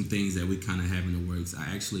 Those are some things that we kind of have in the works.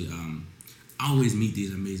 I actually I always meet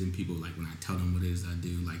these amazing people. Like when I tell them what it is I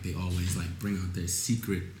do, like they always like bring out their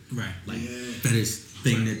secret, fetish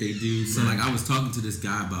thing that they do. So like I was talking to this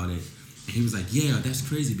guy about it, and he was like, "Yeah, that's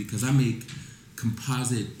crazy because I make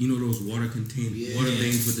composite, those water containers, water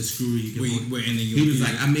things with the screw you can." He was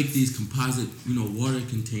like, "I make these composite, water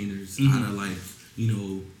containers out of like,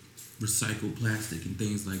 recycled plastic and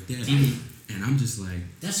things like that." And I'm just like,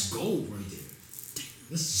 "That's gold right there.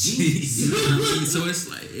 That's genius." So it's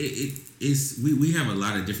like we have a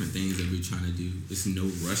lot of different things that we're trying to do. It's no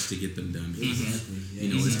rush to get them done. Exactly.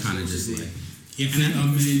 It's kind of just like. Yeah, and I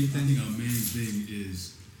think our main thing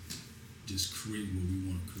is just create what we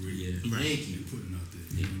want to create. Yeah. Right. Thank you. And putting out there.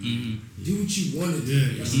 You know what I mean? Do what you want to do.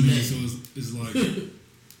 Yeah. That's so it's like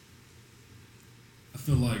I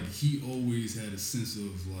feel like he always had a sense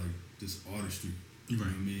of like this artistry. You know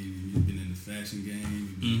what I mean? You've been in the fashion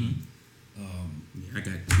game. I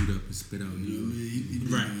got chewed up and spit out. You know what I mean? He been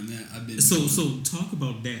doing that. I've been so talk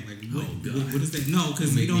about that. Like what is that? No,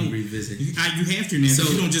 because they don't revisit. You have to now. So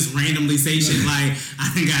you don't just randomly say shit like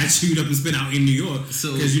I got chewed up and spit out in New York.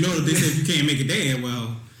 Because they say if you can't make it there,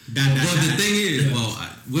 well, The thing is,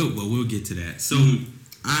 we'll get to that. So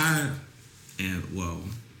I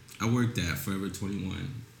worked at Forever 21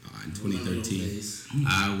 in 2013.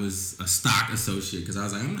 I was a stock associate because I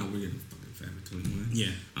was like, I'm not working at fucking Forever 21.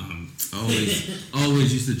 Yeah.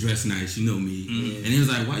 Always used to dress nice, you know me. And he was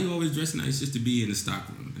like, why you always dress nice just to be in the stock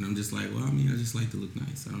room? And I'm just like, well, I mean, I just like to look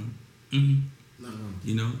nice. I don't.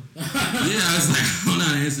 You know? Yeah, I was like, I don't know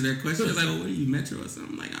how to answer that question. I was like, well, what are you, Metro or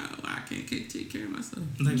something? I'm like, I can't take care of myself.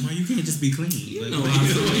 Like, why you can't just be clean? You know,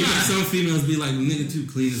 some females be like, nigga too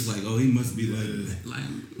clean. It's like, oh, he must be like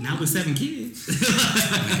now with 7 kids.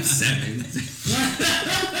 7.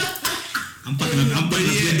 I'm fucking up good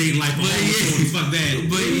dating life on fuck that.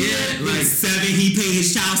 But yeah, like 7, he paid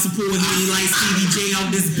his child support and he like CDJ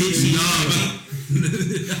on this bitch.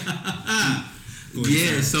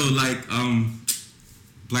 Yeah, so like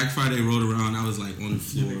Black Friday rolled around, I was like on the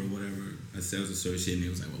floor or whatever, a sales associate, and they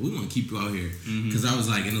was like, well, we want to keep you out here. Because I was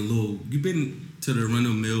like in a little, you've been to the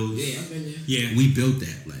Arundel Mills? Yeah, I've been there. Yeah. We built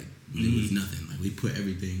that, like, it was nothing. Like, we put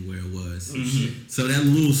everything where it was. So that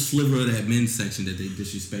little sliver of that men's section that they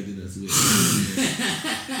disrespected us with.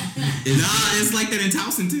 It's like that in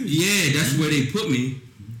Towson too. Yeah, that's where they put me.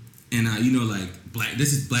 And, you know, like,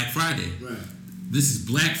 this is Black Friday. Right. This is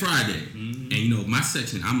Black Friday. And, you know, my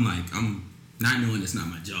section, I'm not knowing it's not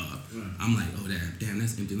my job. Right. I'm like, oh, damn,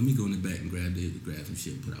 that's empty. Let me go in the back and grab some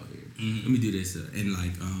shit and put out here. Let me do this. And,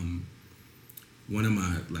 like, one of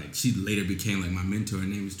my, like, she later became, like, my mentor. Her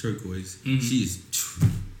name is Turquoise. She's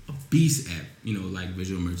a beast at, you know, like,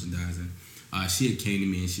 visual merchandising. She had came to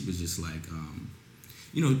me and she was just like,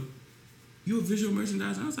 you know, you a visual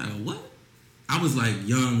merchandiser? I was like, what? I was, like,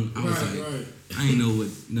 young. I was I didn't know what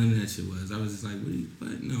none of that shit was. I was just like,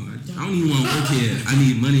 what? No, I don't even want to work here. I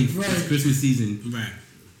need money for Christmas season. Right.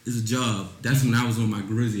 It's a job. That's when I was on my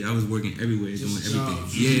Grizzy. I was working everywhere, doing everything.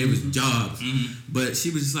 Yeah, it was jobs. But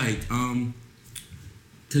she was just like,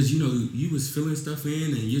 because, you know, you was filling stuff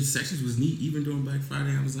in and your sections was neat even during Black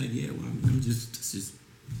Day. I was like, yeah, well, I'm just, it's just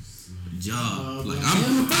a job. Like,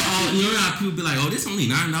 you know how people be like, oh, this only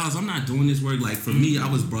 $9. I'm not doing this work. Like, for me, I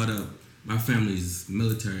was brought up, my family's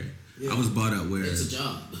military. Yeah. I was brought up where it's a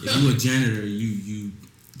job. If you a janitor, you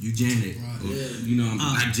Janet. Right. Or, you know, I'm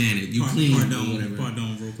not Janet. You clean.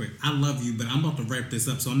 Pardon, real quick. I love you, but I'm about to wrap this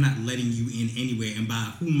up, so I'm not letting you in anyway. And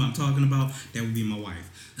by whom I'm talking about, that would be my wife.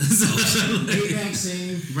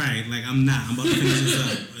 Right, like I'm not. I'm about to finish this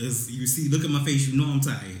up. You see, look at my face. You know I'm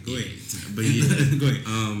tired. Go ahead. But yeah, go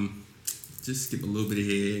ahead. Just skip a little bit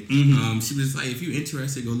ahead. She was like, if you're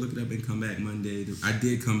interested, go look it up and come back Monday. I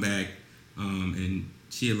did come back, and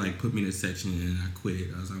she had like put me in a section and I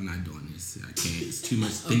quit. I was like, I'm not doing this. I can't. It's too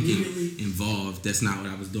much thinking involved. That's not what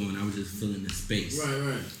I was doing. I was just filling the space.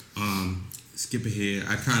 Right. Skip ahead.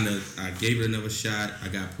 I gave it another shot. I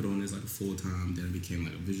got put on as like a full-time. Then I became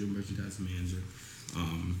like a visual merchandising manager.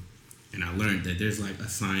 And I learned that there's like a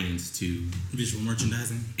science to visual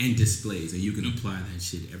merchandising and displays, and you can apply that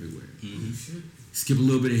shit everywhere. Skip a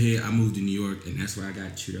little bit ahead. I moved to New York, and that's where I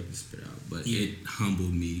got chewed up and spit out. But it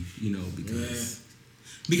humbled me, you know, because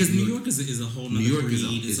New York is a whole nother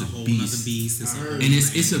breed. It's a whole nother beast.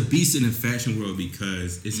 It's a beast in the fashion world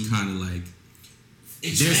because it's kind of like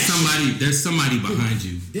there's somebody behind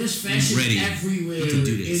you. There's fashion ready everywhere to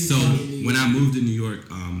do this. So when I moved to New York,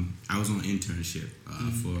 I was on an internship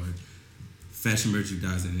for fashion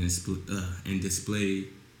merchandising and display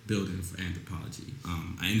building for Anthropology.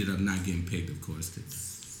 I ended up not getting picked, of course, because.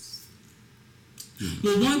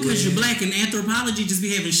 Well, one, because you're black and Anthropology just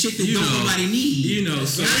be having shit that nobody need. You know,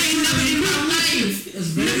 so I ain't never in my life.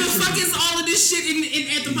 Nigga, fuck is all of this shit in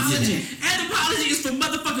Anthropology. Yeah. Anthropology is for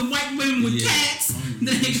motherfucking white women with cats. When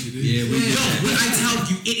I tell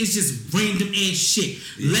you, it is just random ass shit.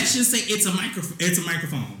 Let's just say it's a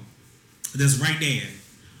microphone that's right there.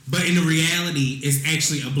 But in the reality, it's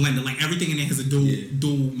actually a blender. Like everything in there has a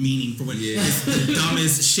dual meaning for what it's the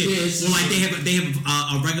dumbest shit. Well, like they have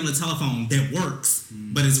a regular telephone that works,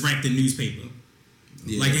 but it's wrapped in newspaper.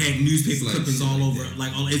 Yeah. Like it had newspaper clippings all over.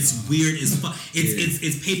 Like it's weird as fuck.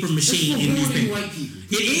 It's paper mache in newspaper. White people.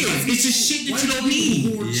 It is. It's just shit that you don't need.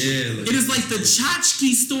 Yeah. It is like the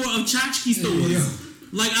tchotchke store of tchotchke stores. Yeah.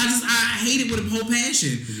 Like I hate it with a whole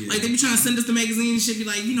passion. Yeah. Like they be trying to send us the magazine and shit. Be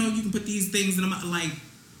like, you know, you can put these things in them. Like.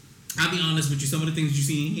 I'll be honest with you. Some of the things you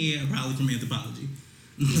see in here are probably from Anthropology.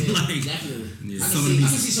 Yeah, definitely. Yeah. I can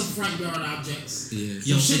see some front yard objects. Yeah.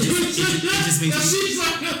 Yo, it just makes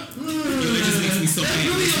me so mad.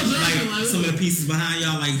 Like some of the pieces behind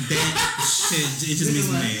y'all, like that shit. It just makes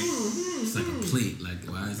me mad. It's like a plate. Like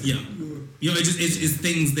why is it? Yo, it's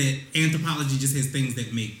things that Anthropology just has things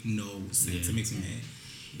that make no sense. It makes me mad.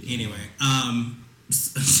 Anyway,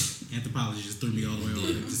 Anthropology just threw me all the way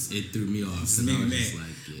off. It threw me off. Just made me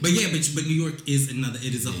mad. But New York is another.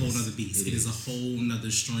 It is a whole other beast. It is a whole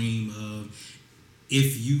nother stream of.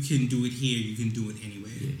 If you can do it here, you can do it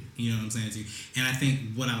anywhere. Yeah. You know what I'm saying to you? And I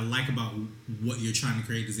think what I like about what you're trying to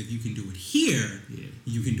create is if you can do it here,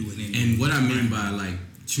 you can do it anywhere. And what I mean by like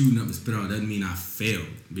chewing up the spit out doesn't mean I failed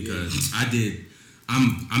because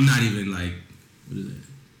I'm not even like, what is that?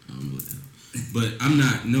 I don't know what the hell. But I'm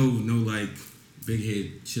not no like big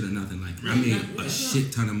head shit or nothing. Like I made a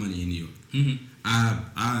shit ton of money in New York. Mm-hmm.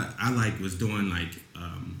 I like was doing like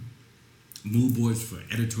mood boards for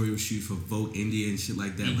editorial shoots for Vogue India and shit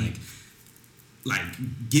like that. Mm-hmm. Like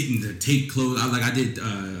getting to take clothes. I did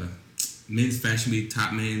Men's Fashion Week,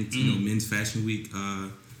 Top Man, you know, Men's Fashion Week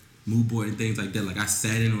mood board and things like that. Like I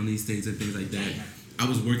sat in on these things and things like that. I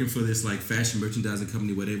was working for this like fashion merchandising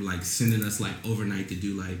company where they were like sending us like overnight to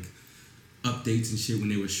do like updates and shit when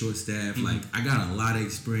they were short staffed. Mm-hmm. Like I got a lot of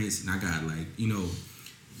experience and I got like, you know,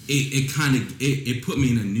 it put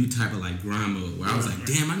me in a new type of like grind mode where I was like,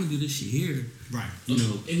 damn, I can do this shit here. Right. You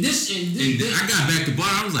know. And I got back to bar,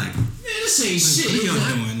 I was like, man, this ain't shit. What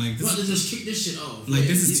y'all doing? Like this, about to just kick this shit off. Like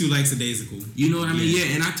this is 2 likes a daisical. You know what I mean?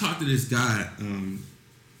 Yeah, and I talked to this guy,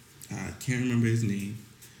 I can't remember his name,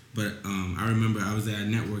 but I remember I was at a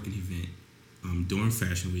networking event during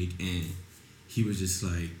Fashion Week and he was just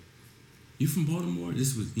like, you from Baltimore?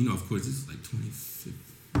 This was, you know, of course, this was like 2015.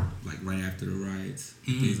 Like right after the riots,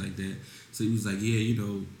 things like that. So he was like, yeah, you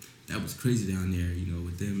know, that was crazy down there, you know,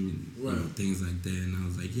 with them and you know, things like that. And I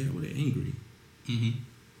was like, yeah, well, they're angry. Mm-hmm.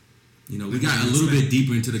 You know, we got a little bit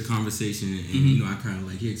deeper into the conversation and, you know, I kind of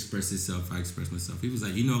like, he expressed himself, I expressed myself. He was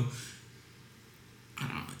like, you know,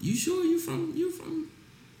 you sure you from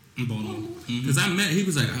Baltimore? Because he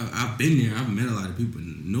was like, I've been there, I've met a lot of people,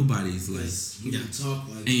 and nobody's like, talk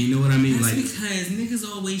like, and you know what I mean? That's like, because niggas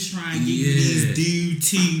always try and give you these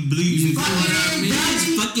DT blues and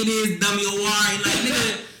fuck it is, dummy or why. Like,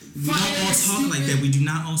 nigga, we don't all talk like that. We do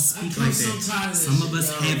not all speak like that. Some of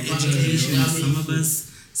us have education, some of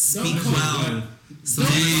us speak well. Some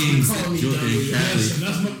things. Shout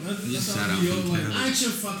out from I ain't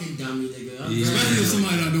your fucking dummy, nigga. Especially if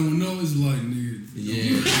somebody I don't know is like, nigga.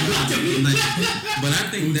 Yeah. But I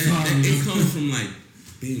think that it comes from like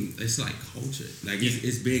being, it's like culture. Like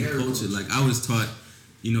it's being culture. Like I was taught,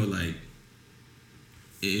 you know, like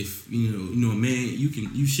if you know a man,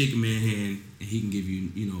 you shake a man's hand and he can give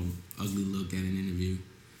you, you know, ugly look at an interview.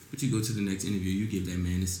 But you go to the next interview, you give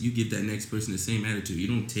that next person the same attitude. You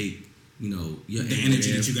don't take, you know, the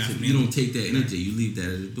energy that you got from you don't take that energy. You leave that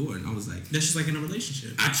at the door. And I was like, that's just like in a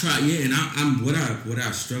relationship. I try, and I'm what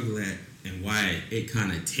I struggle at and why it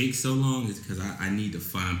kind of takes so long is because I need to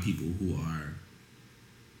find people who are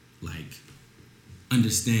like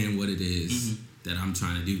understand what it is that I'm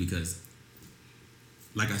trying to do because,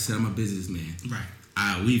 like I said, I'm a businessman. Right.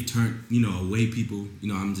 We've turned, you know, away people.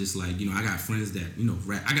 You know, I'm just like, you know, I got friends that, you know,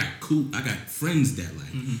 rap. I got friends that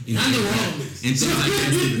like, you know, I know all this and things like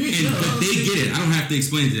that. But they get it. I don't have to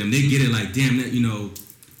explain to them. They get it. Like, damn, that, you know,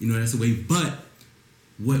 that's the way. But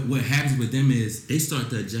what happens with them is they start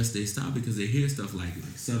to adjust their style because they hear stuff like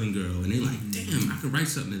Southern Girl, and they like, damn, I could write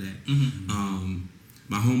something to that.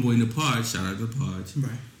 My homeboy Napaj, shout out to Napaj.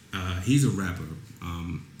 Right. He's a rapper.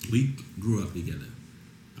 We grew up together.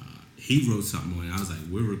 He wrote something on it. I was like,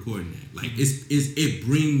 we're recording that. Like it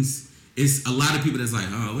brings a lot of people that's like,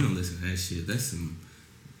 oh, we don't listen to that shit. That's some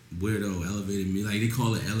weirdo elevated music. Like they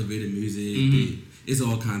call it elevated music. It's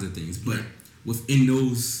all kinds of things. But within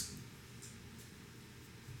those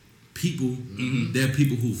people, there are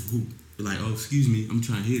people who like, oh, excuse me, I'm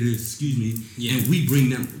trying to hear this, excuse me. Yeah. And we bring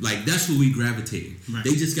them, like, that's who we gravitate. Right.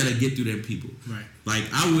 They just got to get through them people. Right. Like,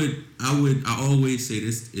 I always say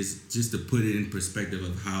this is just to put it in perspective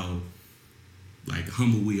of how, like,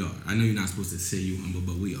 humble we are. I know you're not supposed to say you humble,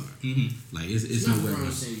 but we are. Like, it's nowhere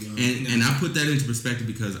else. And I put that into perspective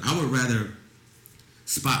because I would rather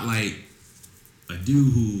spotlight a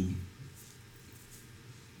dude who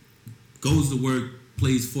goes to work,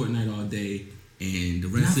 plays Fortnite all day, and the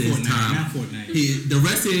rest of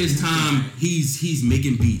his time, he's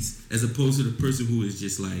making beats, as opposed to the person who is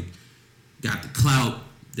just like got the clout,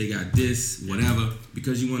 they got this, whatever.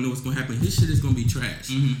 Because you want to know what's gonna happen. His shit is gonna be trash.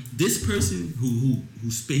 This person who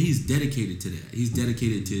he's dedicated to that. He's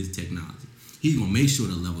dedicated to his technology. He's gonna make sure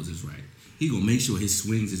the levels is right. He's gonna make sure his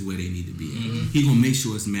swings is where they need to be at. He's gonna make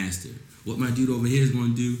sure it's mastered. What my dude over here is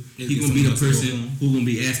going to do, he's going to be the person who's going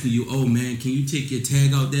to be asking you, oh man, can you take your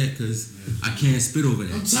tag out that? Because I can't spit over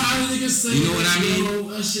that. I'm tired of niggas saying you know what I mean? Yo,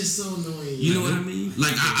 that shit's so annoying. You know what I mean?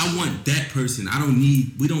 Like, I want that person.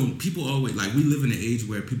 People always, like, we live in an age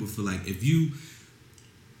where people feel like if you,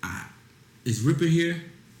 is Ripper here?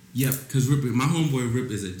 Yep, because my homeboy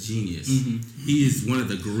Rip is a genius. Mm-hmm. He is one of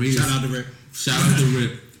the greatest. Shout out to Rip. Shout out to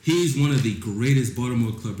Rip. He's one of the greatest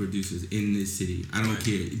Baltimore club producers in this city. I don't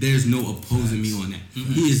care. There's no opposing me on that.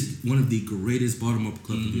 Mm-hmm. He is one of the greatest Baltimore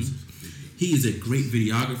club producers. He is a great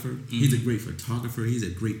videographer. Mm-hmm. He's a great photographer. He's a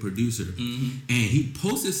great producer. Mm-hmm. And he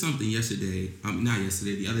posted something yesterday,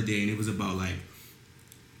 the other day, and it was about like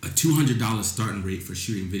a $200 starting rate for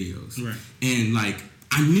shooting videos. Right. And like,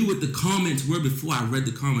 I knew what the comments were before I read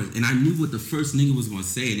the comments, and I knew what the first nigga was going to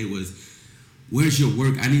say, and it was, "Where's your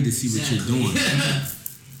work? I need to see what you're doing."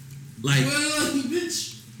 Like, bitch.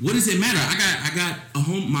 What does it matter? I got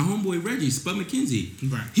my homeboy Reggie, Spud McKenzie.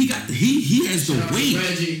 Right. He has the weight.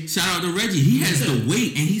 Reggie. Shout out to Reggie. He has the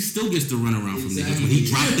weight, and he still gets to run around from niggas when he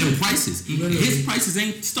dropped them prices. His prices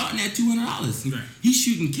ain't starting at $200. Right. He's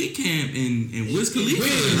shooting Kid Camp and Wiz Khalifa.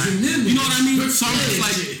 You know what I mean? So I'm just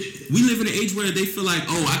like, we live in an age where they feel like,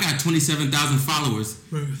 oh, I got 27,000 followers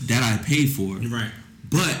that I paid for. Right.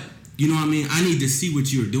 But you know what I mean? I need to see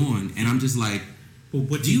what you're doing, and I'm just like, well,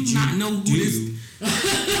 what do you not know who this?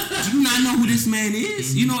 Do you not know who this man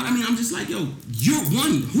is? Mm-hmm. You know what I mean? I'm just like, yo, you're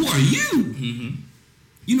one. Who are you? Mm-hmm.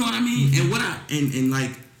 You know what I mean? Mm-hmm. And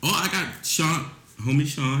like, I got Sean, homie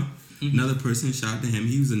Sean, another person. Shout out to him.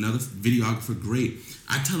 He was another videographer. Great.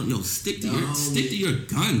 I tell him, yo, stick to your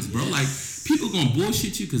guns, bro. Yes. Like, people gonna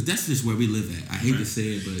bullshit you because that's just where we live at. I hate to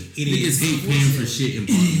say it, but niggas hate paying for shit in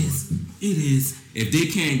Baltimore. It is. If they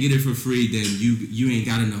can't get it for free, then you ain't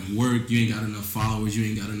got enough work, you ain't got enough followers, you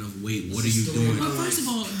ain't got enough weight. What are you doing? Well, first of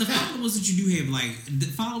all, the followers that you do have, like, the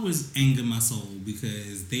followers anger my soul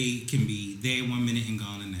because they can be there 1 minute and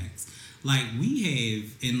gone the next. Like, we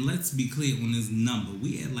have, and let's be clear on this number,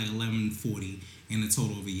 we had like 1140 in a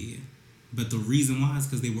total of a year. But the reason why is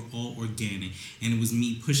because they were all organic. And it was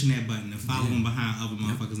me pushing that button and following behind other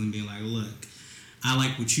motherfuckers and being like, look, I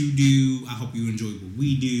like what you do. I hope you enjoy what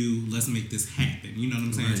we do. Let's make this happen. You know what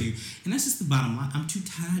I'm saying to you? And that's just the bottom line. I'm too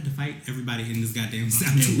tired to fight everybody in this goddamn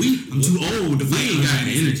sound. I'm too old to fight. We ain't got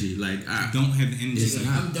the energy. Like, I don't have the energy.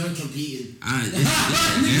 I'm done competing.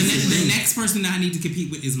 The next person that I need to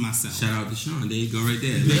compete with is myself. Shout out to Sean. There you go right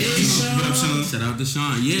there. Hey, Sean. Shout out to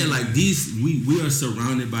Sean. Yeah, like we are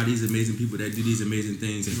surrounded by these amazing people that do these amazing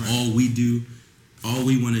things, and all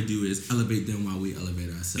we want to do is elevate them while we elevate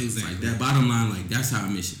ourselves. Exactly. Like, that bottom line, like, that's our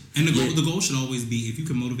mission. And the goal should always be, if you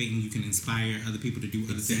can motivate and you can inspire other people to do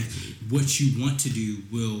other things, what you want to do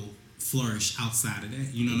will flourish outside of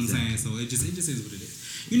that. You know what I'm saying? So it just is what it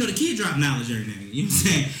is. You know, the kid dropped knowledge every day. You know what I'm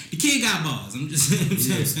saying? The kid got bars. I'm just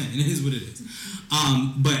saying. It is what it is.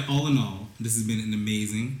 But all in all, this has been an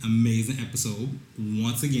amazing episode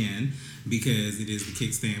once again, because it is the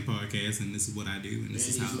Kickstand Podcast, and this is what I do, and this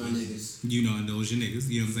is how my niggas. You know, and those your niggas.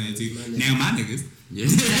 You know what I'm saying too. Now my niggas.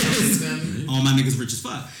 Yes. All my niggas rich as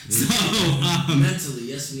fuck. So mentally,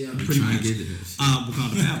 yes we are. Pretty much.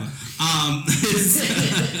 Wakanda forever.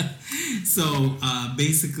 So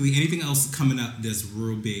basically, anything else coming up that's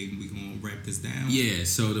real big, we gonna wrap this down. Yeah.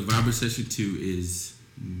 So the Viber Session 2 is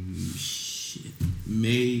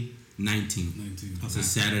May 19th. Okay. It's a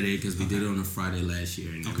Saturday because we did it on a Friday last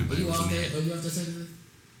year. And Are you off that Saturday?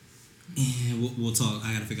 Yeah, we'll talk.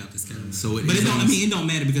 I gotta figure out this schedule. So it don't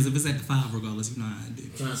matter because if it's at the 5, regardless, you know how I do.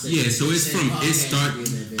 Yeah, so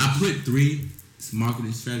I put 3. It's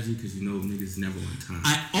marketing strategy because you know niggas never on time.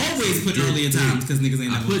 I always put earlier times because niggas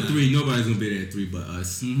ain't never on time. I put 3. Nobody's gonna be there at 3 but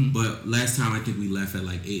us. Mm-hmm. But last time I think we left at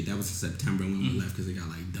like 8. That was in September when we left because it got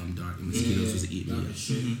like dumb dark and mosquitoes was eating me up.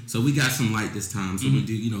 Mm-hmm. So we got some light this time. So we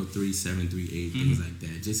do 3, 7, 3, 8 things like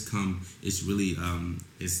that. Just come. It's really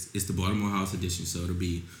it's the Baltimore House edition. So it'll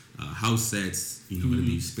be house sets. You know, it'll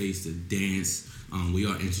be space to dance. We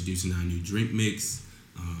are introducing our new drink mix.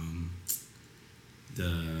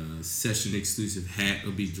 The session exclusive hat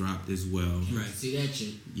will be dropped as well. Right. See that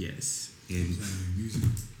shit? Yes. And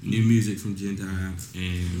new music from Gentile.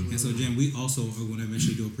 And so, Jen, we also are going to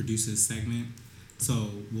eventually do a producer's segment. So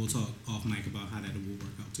we'll talk off mic about how that will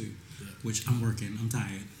work out too. Yeah. Which I'm working. I'm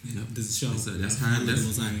tired. Yep. This is a show. That's how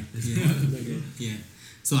it's tired. Yeah.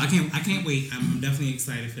 So I can't wait. I'm definitely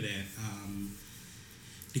excited for that.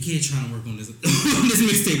 The kid trying to work on this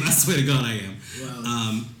mixtape. I swear to God, I am.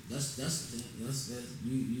 Well, that's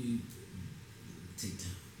you take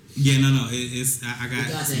time. Yeah, no. It's I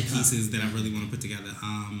got some pieces that I really want to put together.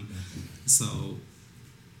 So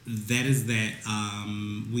that is that.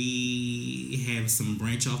 We have some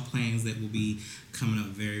branch off plans that will be coming up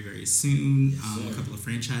very, very soon. A couple of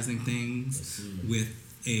franchising things with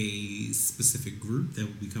a specific group that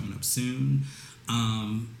will be coming up soon.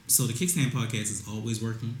 So the Kickstand Podcast is always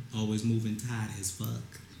working, always moving, tired as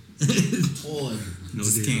fuck. Boy, no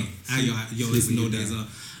days off. It's no days off.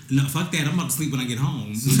 No, fuck that. I'm about to sleep when I get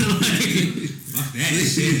home. Fuck that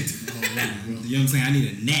shit. You know what I'm saying? I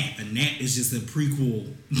need a nap. A nap is just a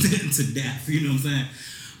prequel to death. You know what I'm saying?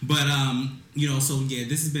 But you know, so yeah,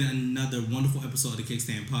 this has been another wonderful episode of the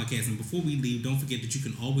Kickstand Podcast. And before we leave, don't forget that you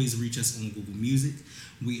can always reach us on Google Music.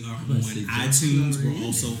 We are on iTunes. We're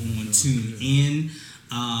also on TuneIn.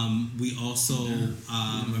 We also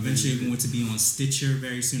eventually going to be on Stitcher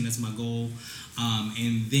very soon. That's my goal.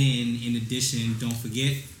 And then in addition, don't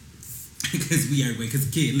forget, because we everywhere, because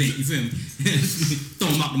the kid lit, you feel me? Throw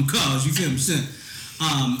them out them cars, you feel me?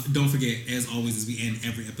 Don't forget, as always, as we end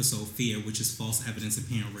every episode, fear, which is false evidence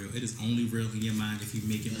appearing real. It is only real in your mind if you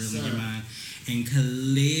make it real in your mind. And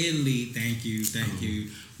clearly, thank you.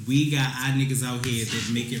 We got our niggas out here that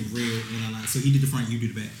make it real in our lives. So he did the front, you do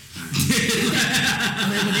the back. I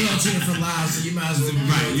mean, but they on two different lives, so you might as well.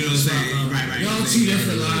 Right, you know what I'm saying? Right. You're on two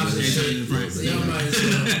different lives and shit. So y'all might as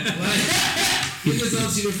well. We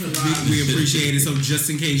appreciate it. So just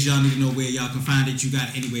in case y'all need to know where y'all can find it, you got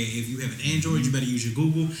it anywhere. If you have an Android, you better use your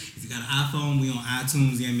Google. If you got an iPhone, we on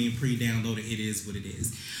iTunes. You know what I mean? Pre-downloaded. It is what it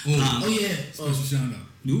is. Yeah. Special shout out.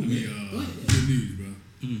 Good news, bro.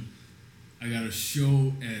 I got a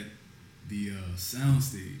show at the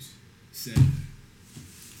Soundstage Saturday.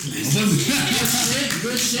 I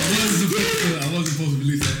wasn't supposed to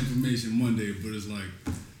release that information Monday, but it's like.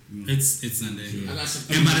 It's Sunday. Sure. I got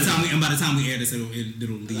some. And by the time we air this, it'll lead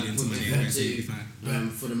into Monday. So you'll be fine.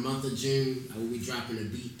 For the month of June, I will be dropping a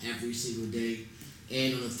beat every single day.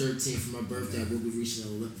 And on the 13th for my birthday, I will be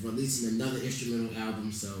releasing another instrumental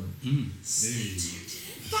album. So stay tuned.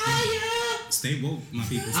 Fire! Stay woke, my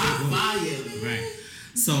people. Stay woke. Fire. Right.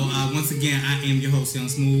 So once again, I am your host, Young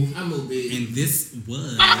Smooth. I'm Obed. And this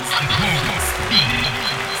was